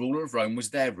 The ruler of Rome was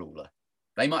their ruler.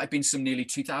 They might have been some nearly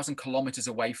 2,000 kilometers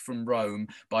away from Rome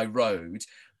by road,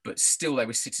 but still they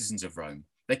were citizens of Rome.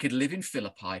 They could live in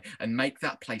Philippi and make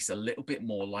that place a little bit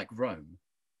more like Rome.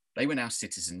 They were now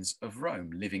citizens of Rome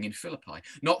living in Philippi.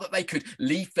 Not that they could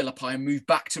leave Philippi and move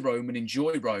back to Rome and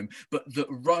enjoy Rome, but that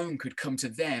Rome could come to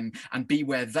them and be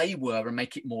where they were and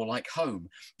make it more like home.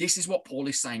 This is what Paul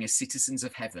is saying as citizens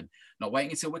of heaven, not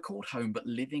waiting until we're called home, but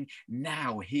living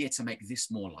now here to make this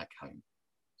more like home.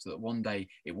 so that one day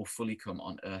it will fully come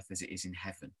on earth as it is in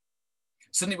heaven.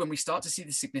 Suddenly, when we start to see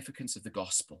the significance of the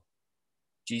gospel,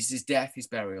 Jesus' death, his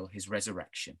burial, his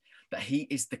resurrection, that he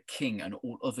is the king and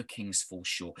all other kings fall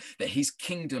short, that his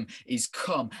kingdom is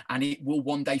come and it will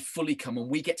one day fully come, and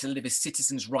we get to live as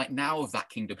citizens right now of that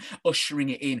kingdom, ushering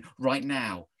it in right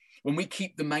now. When we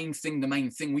keep the main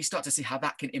thing, we start to see how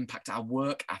that can impact our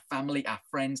work, our family, our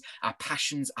friends, our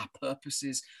passions, our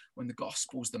purposes. When the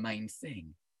gospel's the main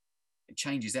thing, it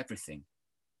changes everything.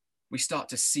 We start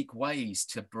to seek ways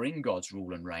to bring God's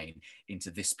rule and reign into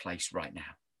this place right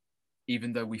now,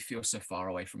 even though we feel so far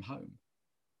away from home,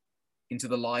 into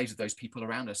the lives of those people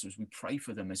around us, as we pray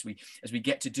for them, as we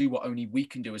get to do what only we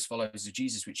can do as followers of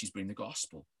Jesus, which is bring the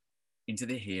gospel into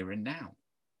the here and now,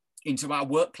 into our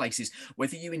workplaces.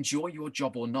 Whether you enjoy your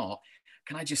job or not,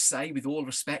 can I just say, with all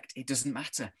respect, it doesn't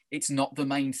matter. It's not the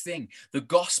main thing. The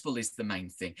gospel is the main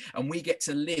thing. And we get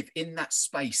to live in that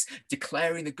space,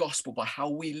 declaring the gospel by how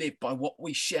we live, by what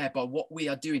we share, by what we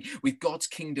are doing with God's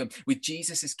kingdom, with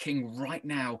Jesus as King right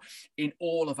now in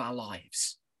all of our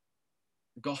lives.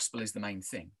 The gospel is the main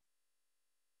thing.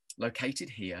 Located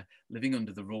here, living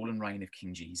under the rule and reign of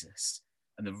King Jesus.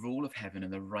 And the rule of heaven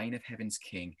and the reign of heaven's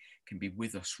King can be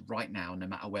with us right now, no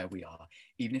matter where we are,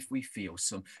 even if we feel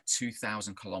some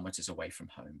 2,000 kilometers away from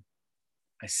home.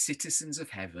 As citizens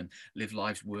of heaven, live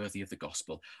lives worthy of the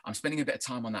gospel. I'm spending a bit of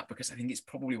time on that because I think it's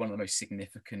probably one of the most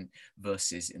significant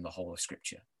verses in the whole of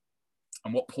Scripture.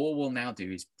 And what Paul will now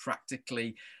do is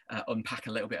practically unpack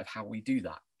a little bit of how we do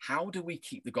that. How do we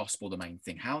keep the gospel the main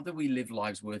thing? How do we live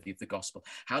lives worthy of the gospel?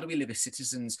 How do we live as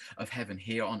citizens of heaven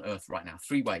here on earth right now?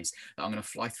 3 ways that I'm going to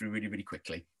fly through really, really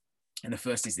quickly. And the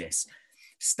first is this: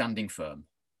 standing firm.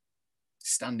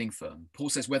 Standing firm. Paul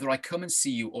says, whether I come and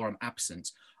see you or am absent,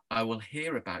 I will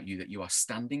hear about you that you are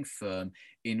standing firm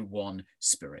in one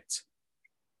spirit.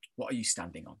 What are you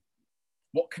standing on?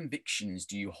 What convictions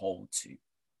do you hold to?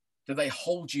 Do they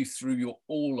hold you through your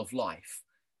all of life?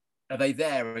 Are they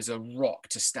there as a rock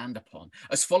to stand upon?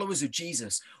 As followers of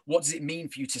Jesus, what does it mean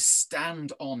for you to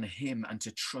stand on him and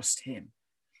to trust him?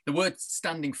 The word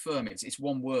standing firm, it's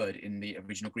one word in the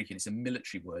original Greek, and it's a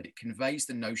military word. It conveys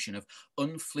the notion of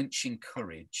unflinching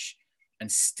courage and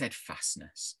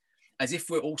steadfastness, as if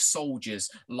we're all soldiers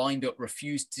lined up,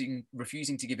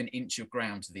 refusing to give an inch of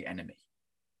ground to the enemy.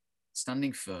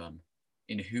 Standing firm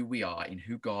in who we are, in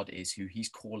who God is, who he's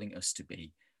calling us to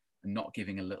be, and not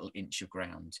giving a little inch of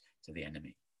ground to the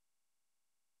enemy.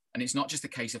 And it's not just a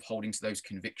case of holding to those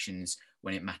convictions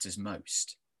when it matters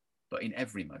most, but in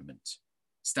every moment.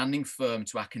 Standing firm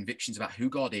to our convictions about who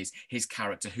God is, his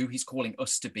character, who he's calling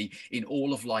us to be in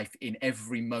all of life, in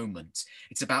every moment.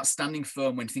 It's about standing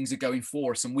firm when things are going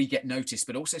for us and we get noticed,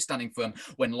 but also standing firm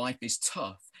when life is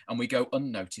tough and we go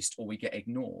unnoticed or we get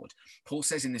ignored. Paul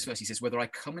says in this verse, he says, whether I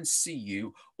come and see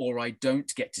you or I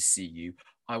don't get to see you,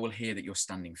 I will hear that you're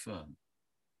standing firm.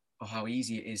 Oh, how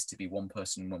easy it is to be one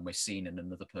person when we're seen and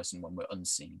another person when we're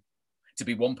unseen. To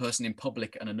be one person in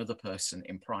public and another person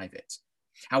in private.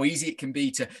 How easy it can be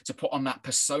to put on that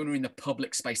persona in the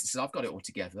public space that says, I've got it all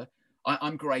together.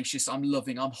 I'm gracious, I'm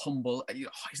loving, I'm humble.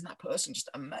 Isn't that person just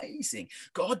amazing?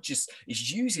 God just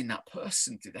is using that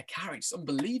person to their character. It's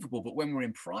unbelievable. But when we're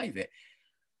in private,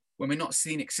 when we're not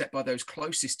seen except by those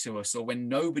closest to us, or when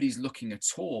nobody's looking at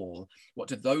all, what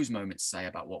do those moments say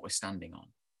about what we're standing on?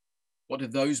 What do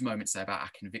those moments say about our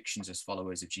convictions as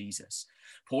followers of Jesus?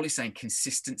 Paul is saying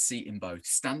consistency in both,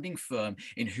 standing firm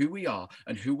in who we are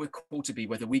and who we're called to be,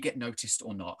 whether we get noticed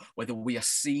or not, whether we are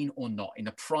seen or not, in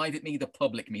the private me, the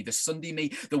public me, the Sunday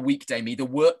me, the weekday me, the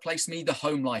workplace me, the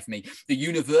home life me, the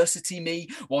university me,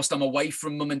 whilst I'm away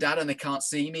from mum and dad and they can't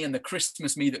see me, and the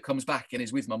Christmas me that comes back and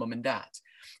is with my mum and dad.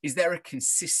 Is there a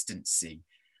consistency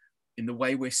in the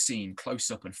way we're seen close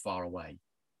up and far away?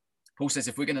 Paul says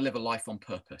if we're going to live a life on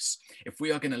purpose, if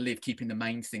we are going to live keeping the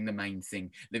main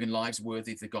thing, living lives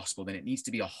worthy of the gospel, then it needs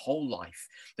to be a whole life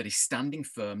that is standing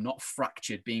firm, not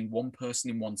fractured, being one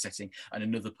person in one setting and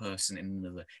another person in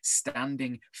another,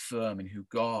 standing firm in who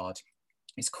God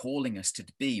is calling us to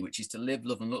be, which is to live,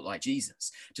 love, and look like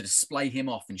Jesus, to display him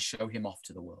off and show him off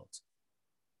to the world.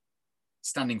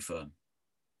 Standing firm.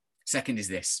 Second is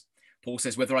this. Paul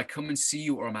says, whether I come and see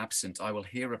you or I'm absent, I will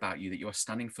hear about you that you are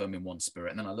standing firm in one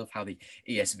spirit. And then I love how the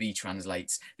ESV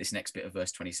translates this next bit of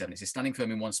verse 27. It says, standing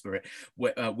firm in one spirit,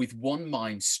 with one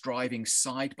mind, striving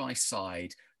side by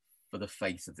side for the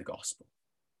faith of the gospel.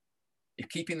 If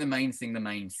keeping the main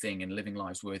thing and living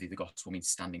lives worthy of the gospel means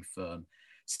standing firm,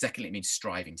 secondly, it means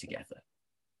striving together.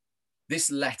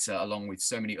 This letter, along with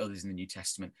so many others in the New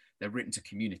Testament, they're written to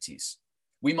communities.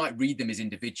 We might read them as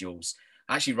individuals.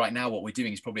 Actually, right now, what we're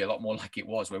doing is probably a lot more like it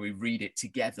was, where we read it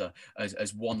together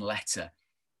as one letter.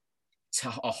 to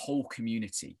a whole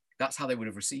community. That's how they would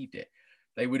have received it.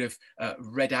 They would have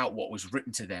read out what was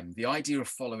written to them. The idea of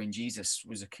following Jesus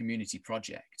was a community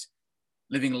project,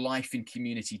 living life in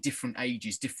community, different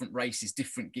ages, different races,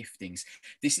 different giftings.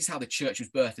 This is how the church was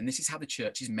birthed, and this is how the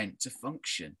church is meant to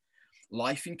function.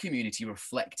 Life in community,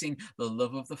 reflecting the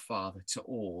love of the Father to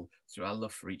all through our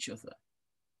love for each other.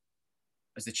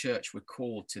 As the church, we're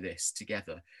called to this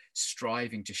together,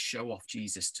 striving to show off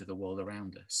Jesus to the world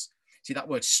around us. See, that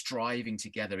word striving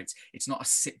together, it's not a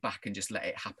sit back and just let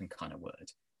it happen kind of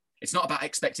word. It's not about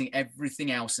expecting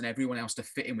everything else and everyone else to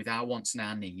fit in with our wants and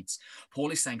our needs. Paul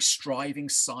is saying striving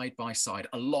side by side,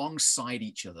 alongside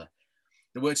each other.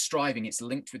 The word striving, it's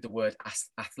linked with the word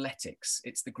athletics.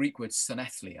 It's the Greek word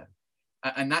synethlio.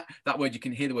 And that word, you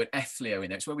can hear the word ethlio in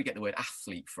there. It's where we get the word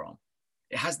athlete from.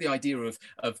 It has the idea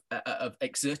of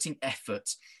exerting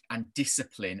effort and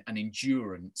discipline and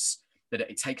endurance that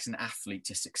it takes an athlete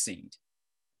to succeed.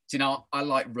 So now I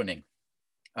like running,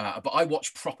 but I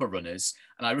watch proper runners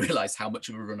and I realize how much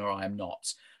of a runner I am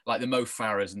not. Like the Mo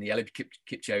Farahs and the Eliud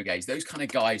Kipchoges, those kind of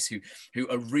guys who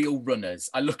are real runners.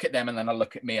 I look at them and then I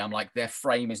look at me. I'm like, their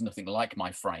frame is nothing like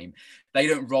my frame. They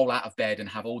don't roll out of bed and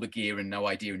have all the gear and no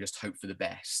idea and just hope for the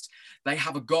best. They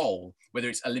have a goal, whether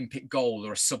it's Olympic goal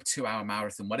or a sub 2 hour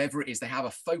marathon, whatever it is, they have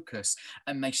a focus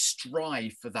and they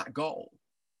strive for that goal.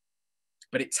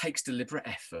 But it takes deliberate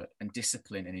effort and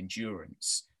discipline and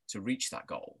endurance to reach that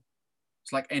goal.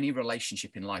 It's like any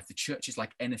relationship in life. The church is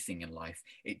like anything in life.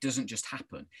 It doesn't just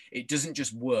happen. It doesn't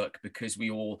just work because we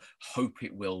all hope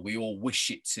it will, we all wish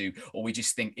it to, or we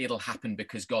just think it'll happen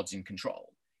because God's in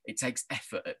control. It takes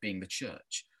effort at being the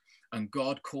church. And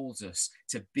God calls us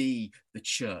to be the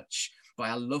church. By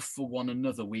our love for one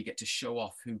another, we get to show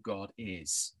off who God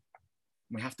is.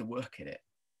 We have to work at it.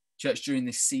 Church, during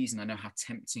this season, I know how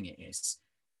tempting it is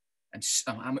and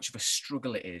how much of a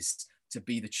struggle it is to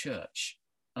be the church.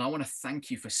 And I want to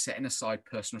thank you for setting aside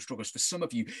personal struggles. For some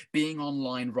of you, being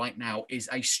online right now is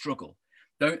a struggle.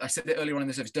 I said it earlier on in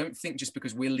the service, don't think just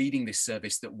because we're leading this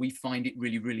service that we find it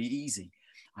really, really easy.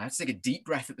 I have to take a deep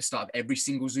breath at the start of every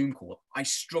single Zoom call. I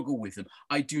struggle with them.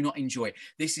 I do not enjoy it.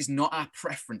 This is not our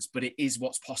preference, but it is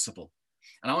what's possible.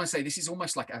 And I want to say this is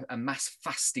almost like a mass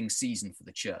fasting season for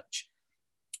the church.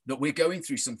 That we're going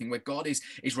through something where God is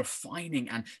refining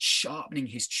and sharpening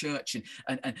his church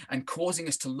and causing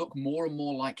us to look more and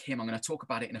more like him. I'm going to talk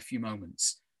about it in a few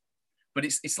moments. But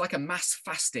it's like a mass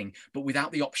fasting, but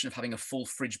without the option of having a full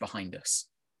fridge behind us.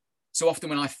 So often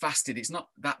when I fasted, it's not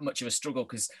that much of a struggle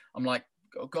because I'm like,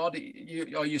 oh God,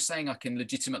 you're saying I can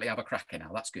legitimately have a cracker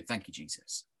now. That's good. Thank you,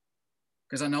 Jesus.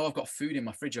 Because I know I've got food in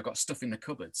my fridge. I've got stuff in the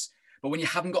cupboards. But when you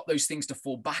haven't got those things to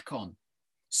fall back on,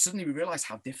 suddenly we realize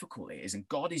how difficult it is. And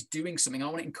God is doing something. I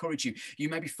want to encourage you. You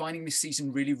may be finding this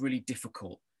season really, really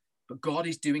difficult, but God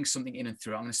is doing something in and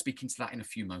through. I'm going to speak into that in a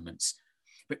few moments.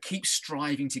 But keep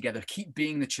striving together. Keep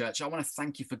being the church. I want to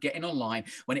thank you for getting online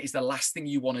when it is the last thing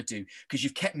you want to do, because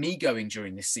you've kept me going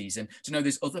during this season to know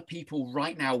there's other people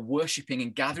right now worshiping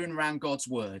and gathering around God's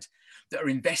word that are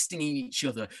investing in each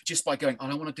other just by going, I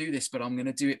don't want to do this, but I'm going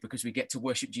to do it because we get to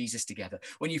worship Jesus together.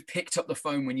 When you've picked up the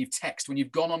phone, when you've texted, when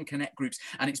you've gone on connect groups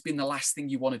and it's been the last thing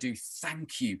you want to do,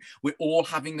 thank you. We're all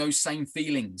having those same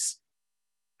feelings.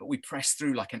 But we press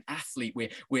through like an athlete.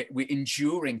 We're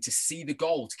enduring to see the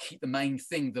goal, to keep the main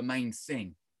thing,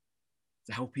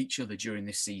 to help each other during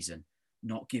this season,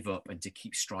 not give up and to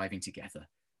keep striving together.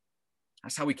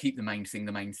 That's how we keep the main thing,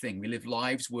 the main thing. We live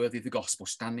lives worthy of the gospel,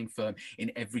 standing firm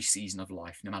in every season of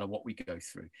life, no matter what we go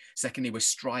through. Secondly, we're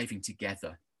striving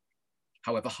together.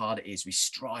 However hard it is, we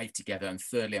strive together. And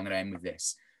thirdly, I'm going to end with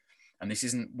this. And this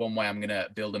isn't one way I'm going to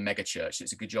build a mega church.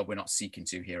 It's a good job we're not seeking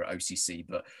to here at OCC.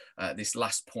 But this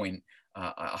last point,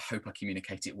 I hope I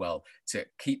communicate it well. To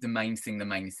keep the main thing,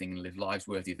 and live lives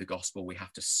worthy of the gospel, we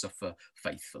have to suffer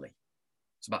faithfully.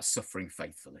 It's about suffering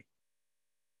faithfully.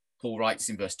 Paul writes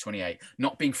in verse 28,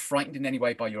 not being frightened in any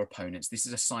way by your opponents. This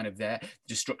is a sign of their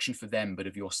destruction for them, but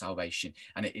of your salvation.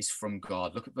 And it is from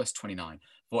God. Look at verse 29.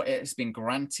 For it has been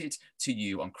granted to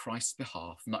you on Christ's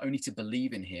behalf, not only to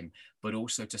believe in him, but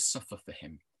also to suffer for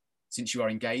him, since you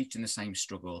are engaged in the same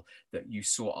struggle that you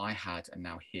saw I had and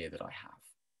now hear that I have.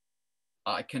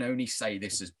 I can only say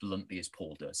this as bluntly as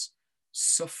Paul does.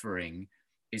 Suffering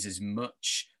is as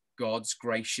much God's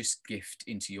gracious gift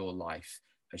into your life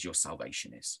as your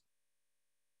salvation is.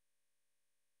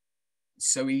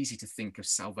 It's so easy to think of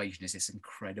salvation as this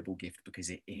incredible gift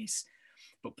because it is.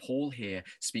 But Paul here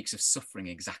speaks of suffering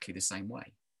exactly the same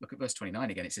way. Look at verse 29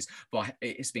 again. It says, but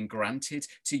it has been granted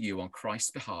to you on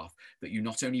Christ's behalf that you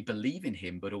not only believe in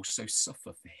him, but also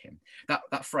suffer for him.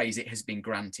 That phrase, it has been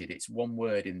granted, it's one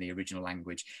word in the original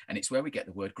language, and it's where we get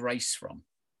the word grace from.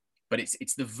 but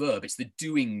it's the verb, it's the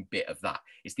doing bit of that.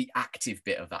 It's the active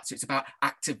bit of that. So it's about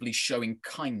actively showing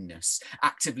kindness,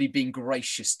 actively being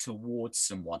gracious towards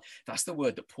someone. That's the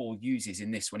word that Paul uses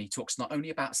in this when he talks not only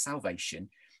about salvation,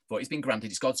 for it's been granted,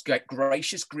 it's God's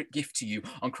gracious gift to you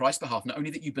on Christ's behalf, not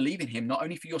only that you believe in him, not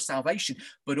only for your salvation,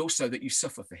 but also that you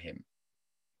suffer for him.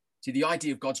 See, the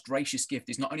idea of God's gracious gift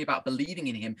is not only about believing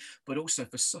in him, but also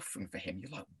for suffering for him.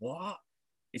 You're like, what?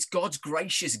 It's God's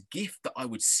gracious gift that I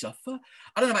would suffer?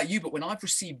 I don't know about you, but when I've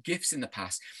received gifts in the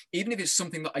past, even if it's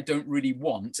something that I don't really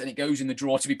want and it goes in the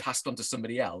drawer to be passed on to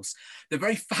somebody else, the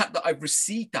very fact that I've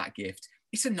received that gift,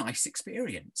 it's a nice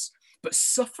experience. But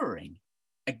suffering,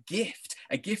 a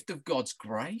gift of God's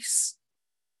grace.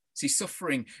 See,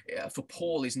 suffering for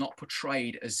Paul is not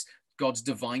portrayed as God's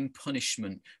divine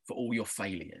punishment for all your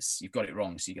failures. You've got it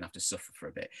wrong, so you're going to have to suffer for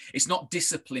a bit. It's not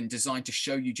discipline designed to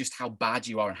show you just how bad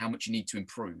you are and how much you need to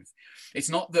improve. It's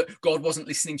not that God wasn't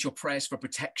listening to your prayers for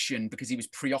protection because he was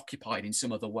preoccupied in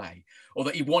some other way, or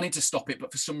that he wanted to stop it,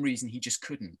 but for some reason he just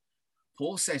couldn't.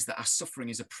 Paul says that our suffering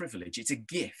is a privilege. It's a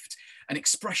gift, an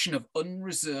expression of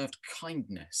unreserved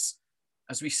kindness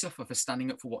as we suffer for standing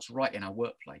up for what's right in our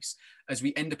workplace, as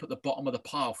we end up at the bottom of the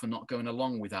pile for not going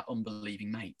along with our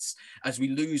unbelieving mates, as we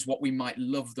lose what we might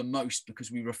love the most because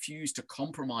we refuse to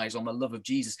compromise on the love of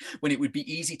Jesus when it would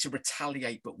be easy to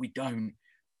retaliate, but we don't.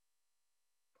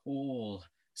 Paul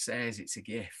says it's a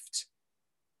gift.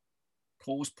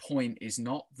 Paul's point is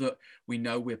not that we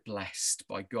know we're blessed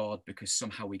by God because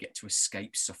somehow we get to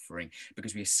escape suffering,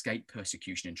 because we escape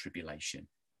persecution and tribulation.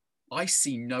 I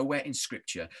see nowhere in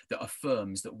scripture that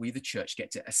affirms that we, the church, get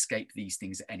to escape these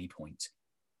things at any point.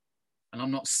 And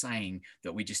I'm not saying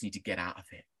that we just need to get out of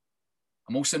it.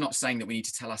 I'm also not saying that we need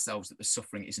to tell ourselves that the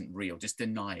suffering isn't real, just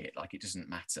deny it like it doesn't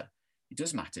matter. It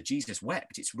does matter. Jesus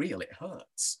wept. It's real. It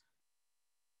hurts.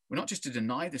 We're not just to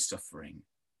deny the suffering.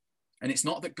 And it's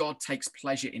not that God takes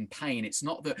pleasure in pain. It's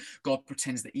not that God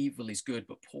pretends that evil is good,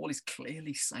 but Paul is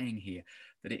clearly saying here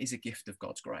that it is a gift of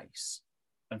God's grace.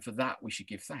 And for that, we should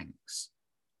give thanks.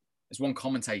 There's one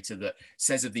commentator that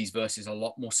says of these verses a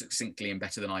lot more succinctly and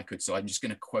better than I could, so I'm just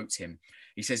going to quote him.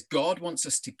 He says, God wants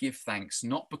us to give thanks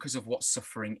not because of what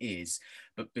suffering is,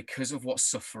 but because of what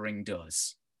suffering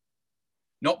does.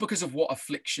 Not because of what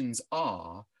afflictions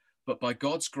are, but by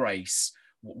God's grace,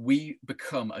 what we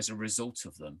become as a result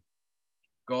of them.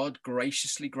 God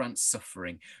graciously grants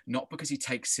suffering, not because he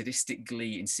takes sadistic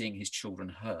glee in seeing his children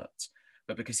hurt,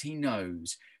 but because he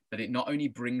knows that it not only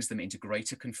brings them into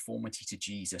greater conformity to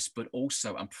Jesus, but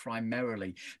also and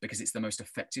primarily because it's the most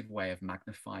effective way of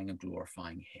magnifying and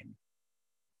glorifying him.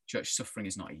 Church, suffering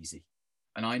is not easy.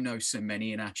 And I know so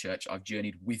many in our church, I've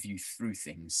journeyed with you through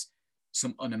things,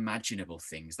 some unimaginable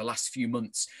things. The last few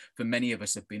months for many of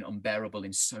us have been unbearable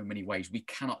in so many ways. We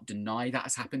cannot deny that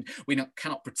has happened. We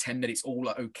cannot pretend that it's all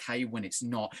okay when it's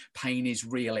not. Pain is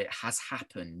real. It has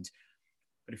happened.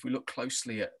 But if we look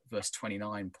closely at verse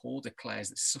 29, Paul declares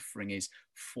that suffering is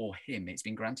for him. It's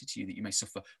been granted to you that you may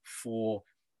suffer for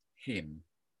him,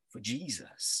 for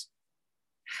Jesus.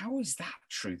 How is that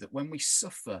true? That when we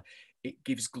suffer, it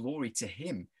gives glory to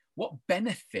him? What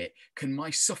benefit can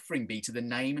my suffering be to the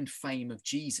name and fame of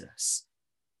Jesus?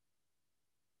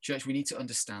 Church, we need to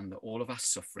understand that all of our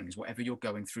sufferings, whatever you're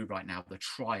going through right now, the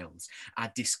trials,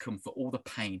 our discomfort, all the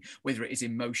pain, whether it is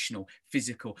emotional,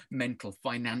 physical, mental,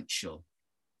 financial,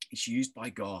 it's used by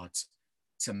God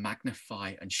to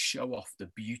magnify and show off the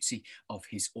beauty of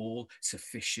his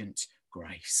all-sufficient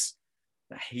grace,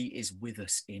 that he is with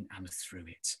us in and through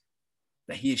it,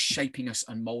 that he is shaping us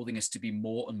and molding us to be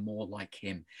more and more like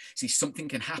him. See, something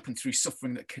can happen through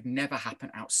suffering that could never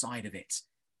happen outside of it.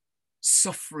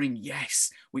 Suffering, yes,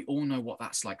 we all know what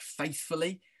that's like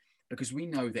faithfully, because we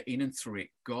know that in and through it,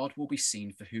 God will be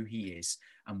seen for who he is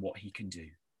and what he can do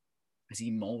as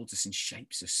he molds us and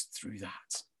shapes us through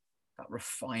that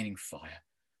refining fire.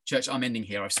 Church, I'm ending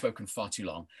here. I've spoken far too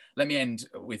long. Let me end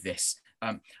with this.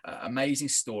 Amazing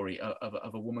story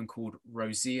of a woman called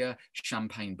Rosia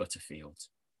Champagne Butterfield.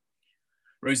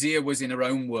 Rosia was, in her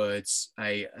own words,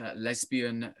 a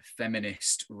lesbian,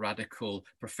 feminist, radical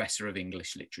professor of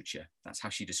English literature. That's how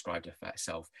she described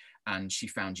herself. And she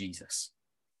found Jesus.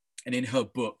 And in her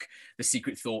book, The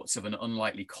Secret Thoughts of an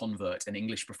Unlikely Convert, an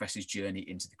English professor's journey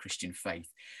into the Christian faith,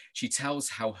 she tells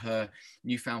how her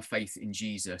newfound faith in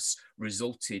Jesus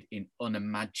resulted in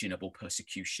unimaginable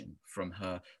persecution from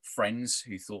her friends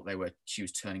who thought she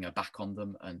was turning her back on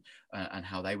them and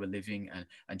how they were living.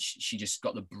 And she just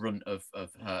got the brunt of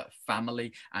her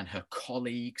family and her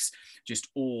colleagues, just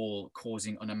all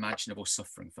causing unimaginable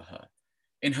suffering for her.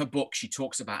 In her book, she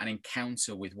talks about an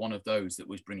encounter with one of those that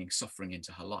was bringing suffering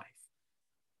into her life.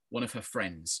 One of her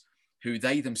friends who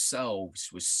they themselves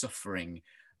were suffering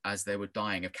as they were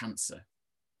dying of cancer.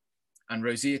 And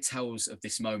Rosia tells of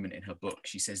this moment in her book.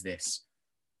 She says this: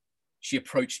 she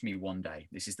approached me one day.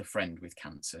 This is the friend with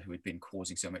cancer who had been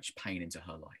causing so much pain into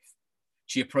her life.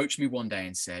 She approached me one day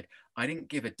and said, I didn't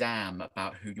give a damn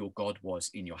about who your God was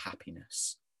in your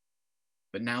happiness.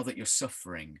 But now that you're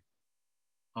suffering,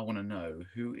 I want to know,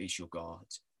 who is your God?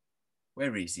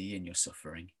 Where is he in your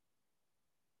suffering?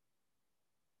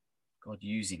 God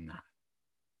using that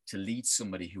to lead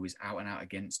somebody who is out and out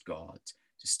against God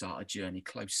to start a journey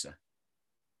closer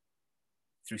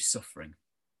through suffering,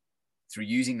 through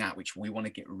using that which we want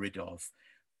to get rid of.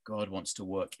 God wants to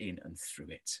work in and through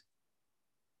it.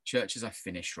 Church, as I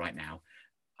finish right now,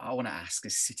 I want to ask,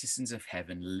 as citizens of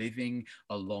heaven living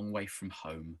a long way from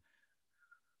home,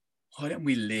 why don't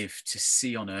we live to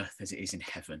see on earth as it is in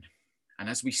heaven? And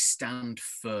as we stand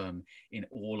firm in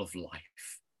all of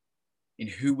life, in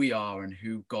who we are and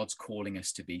who God's calling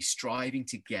us to be, striving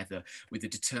together with the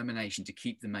determination to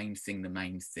keep the main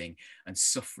thing, and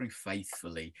suffering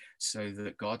faithfully so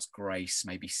that God's grace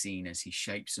may be seen as he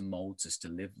shapes and molds us to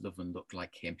live, love, and look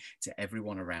like him to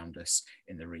everyone around us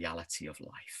in the reality of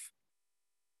life.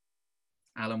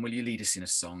 Alan, will you lead us in a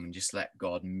song and just let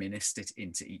God minister it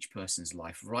into each person's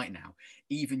life right now?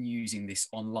 Even using this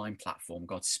online platform,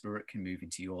 God's Spirit can move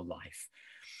into your life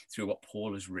through what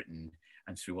Paul has written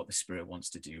and through what the Spirit wants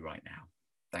to do right now.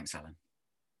 Thanks, Alan.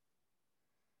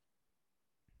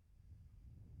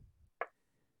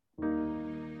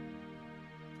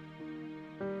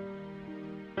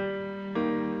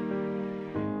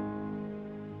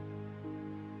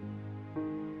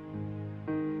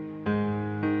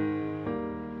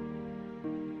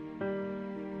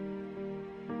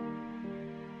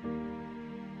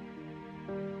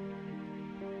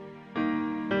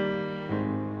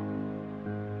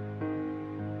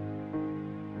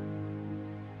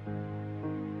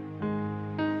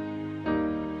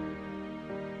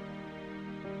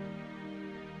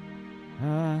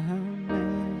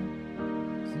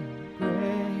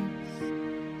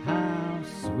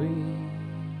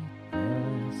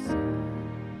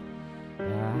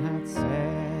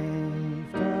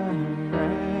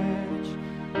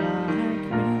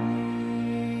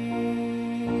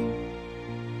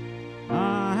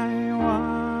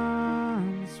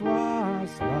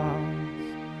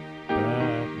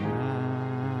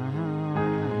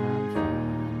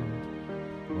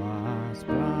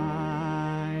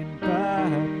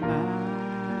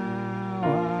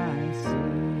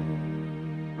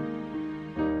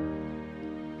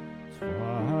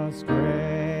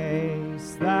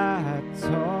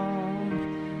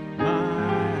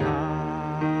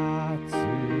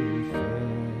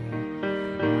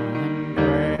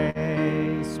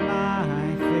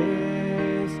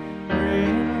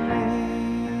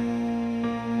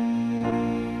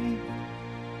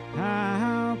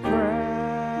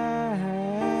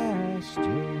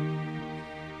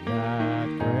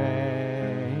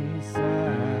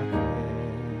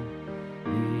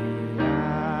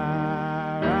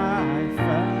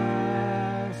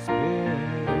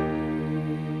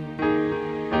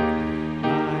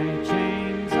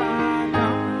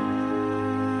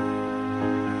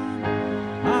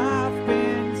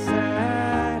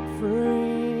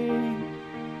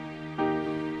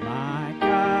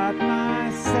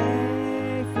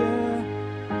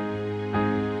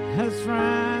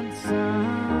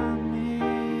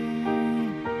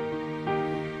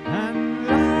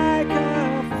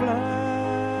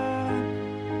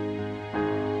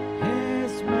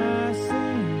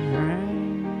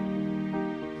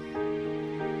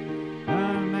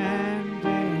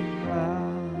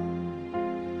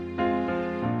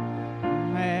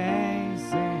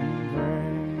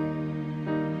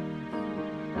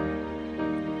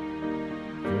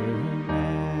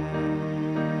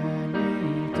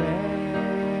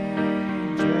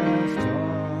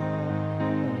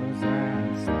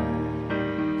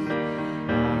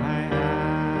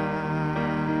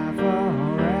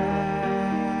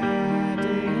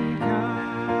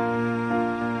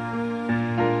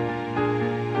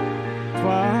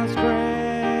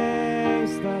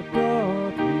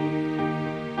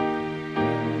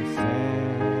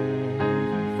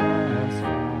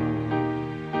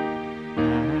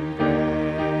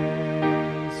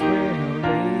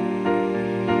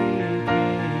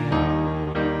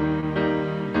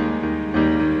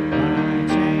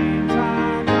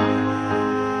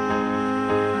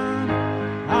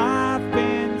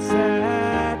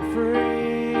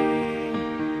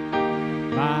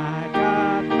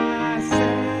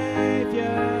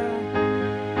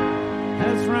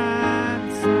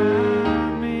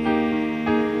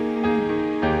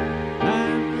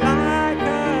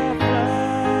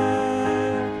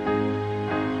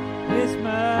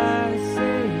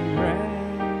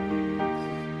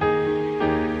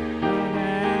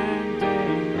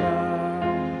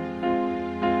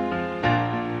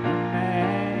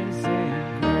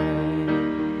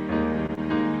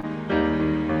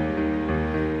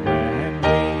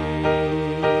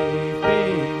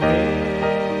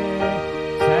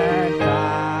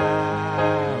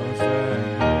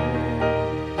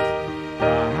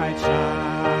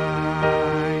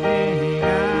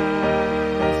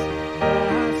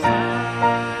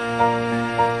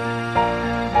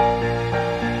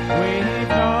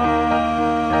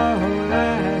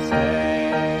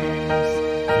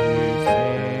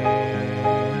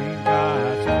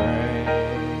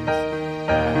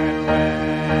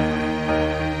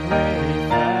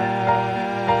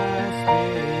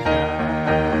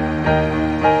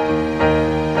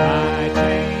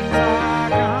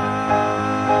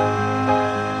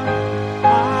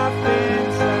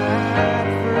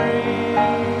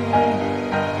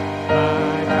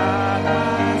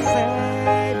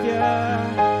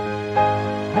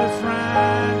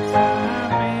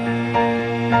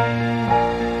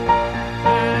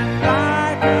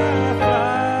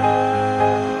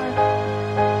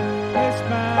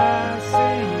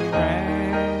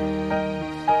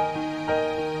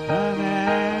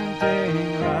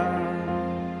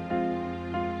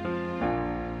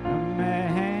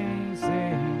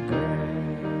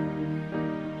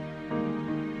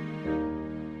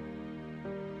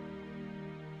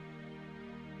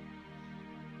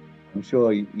 I'm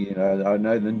sure you know. I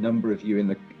know the number of you in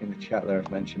the chat there have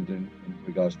mentioned in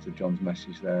regards to John's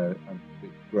message there.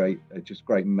 Just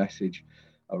great message,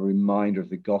 a reminder of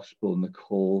the gospel and the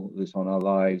call that's on our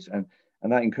lives, and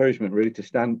that encouragement really to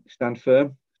stand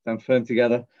firm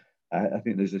together. I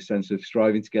think there's a sense of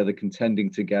striving together,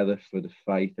 contending together for the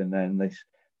faith, and then this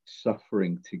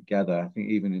suffering together. I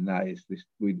think even in that is this: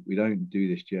 we don't do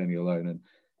this journey alone.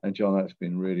 And John, that's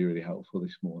been really, really helpful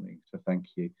this morning. So thank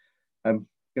you. I'm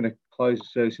going to close the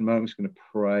service in a moment. I'm just going to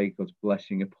pray God's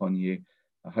blessing upon you.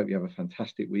 I hope you have a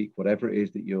fantastic week, whatever it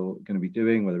is that you're going to be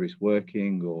doing, whether it's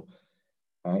working or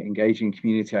engaging in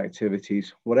community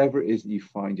activities, whatever it is that you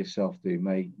find yourself doing,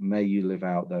 may you live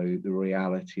out the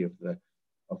reality of the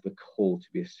call to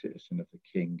be a citizen of the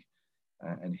King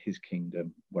and his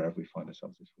kingdom wherever we find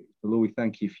ourselves this week. But Lord, we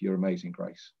thank you for your amazing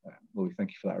grace. Lord, we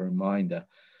thank you for that reminder.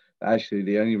 Actually,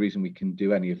 the only reason we can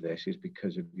do any of this is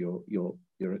because of your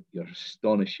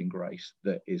astonishing grace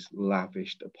that is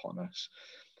lavished upon us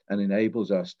and enables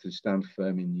us to stand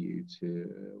firm in you,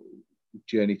 to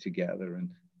journey together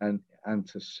and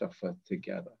to suffer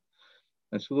together.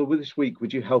 And so, Lord, with this week,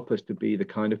 would you help us to be the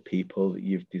kind of people that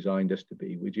you've designed us to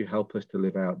be? Would you help us to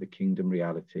live out the kingdom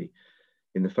reality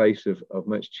in the face of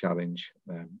much challenge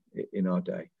in our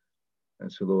day?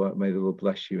 And so, Lord, may the Lord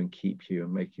bless you and keep you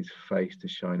and make his face to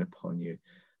shine upon you.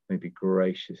 May be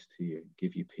gracious to you,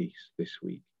 give you peace this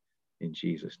week. In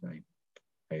Jesus' name,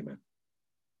 amen.